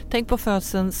mysigt. Tänk på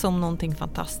födseln som någonting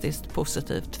fantastiskt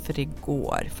positivt, för det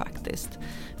går faktiskt.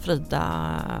 Frida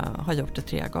har gjort det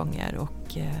 3 gånger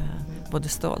och både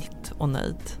stolt och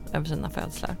nöjd över sina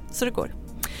födslar. Så det går.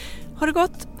 Ha det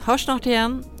gott, hörs snart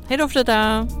igen. Hej då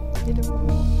Frida! Hej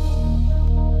då!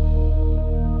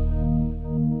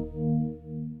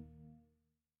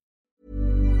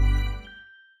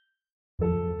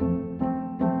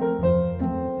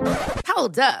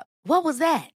 Hold up. What was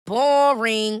that?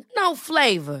 Boring. No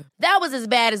flavor. That was as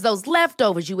bad as those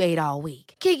leftovers you ate all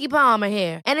week. Keke Palmer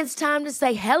here, and it's time to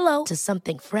say hello to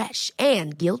something fresh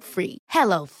and guilt-free.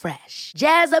 Hello Fresh.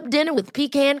 Jazz up dinner with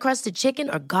pecan-crusted chicken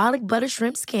or garlic butter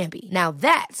shrimp scampi. Now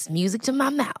that's music to my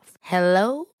mouth.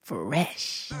 Hello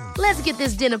Fresh. Let's get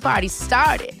this dinner party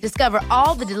started. Discover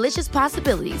all the delicious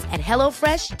possibilities at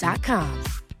hellofresh.com.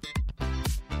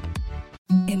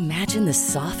 Imagine the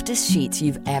softest sheets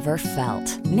you've ever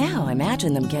felt. Now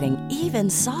imagine them getting even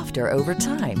softer over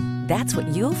time. That's what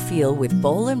you'll feel with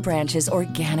Boll & Branch's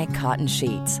organic cotton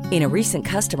sheets. In a recent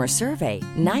customer survey,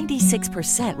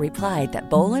 96% replied that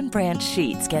Boll & Branch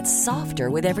sheets get softer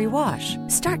with every wash.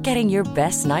 Start getting your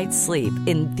best night's sleep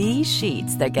in these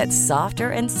sheets that get softer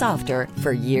and softer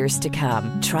for years to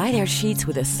come. Try their sheets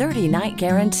with a 30-night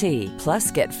guarantee.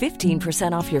 Plus, get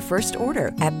 15% off your first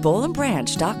order at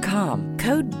bollandbranch.com.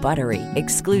 Code BUTTERY.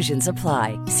 Exclusions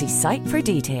apply. See site for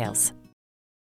details.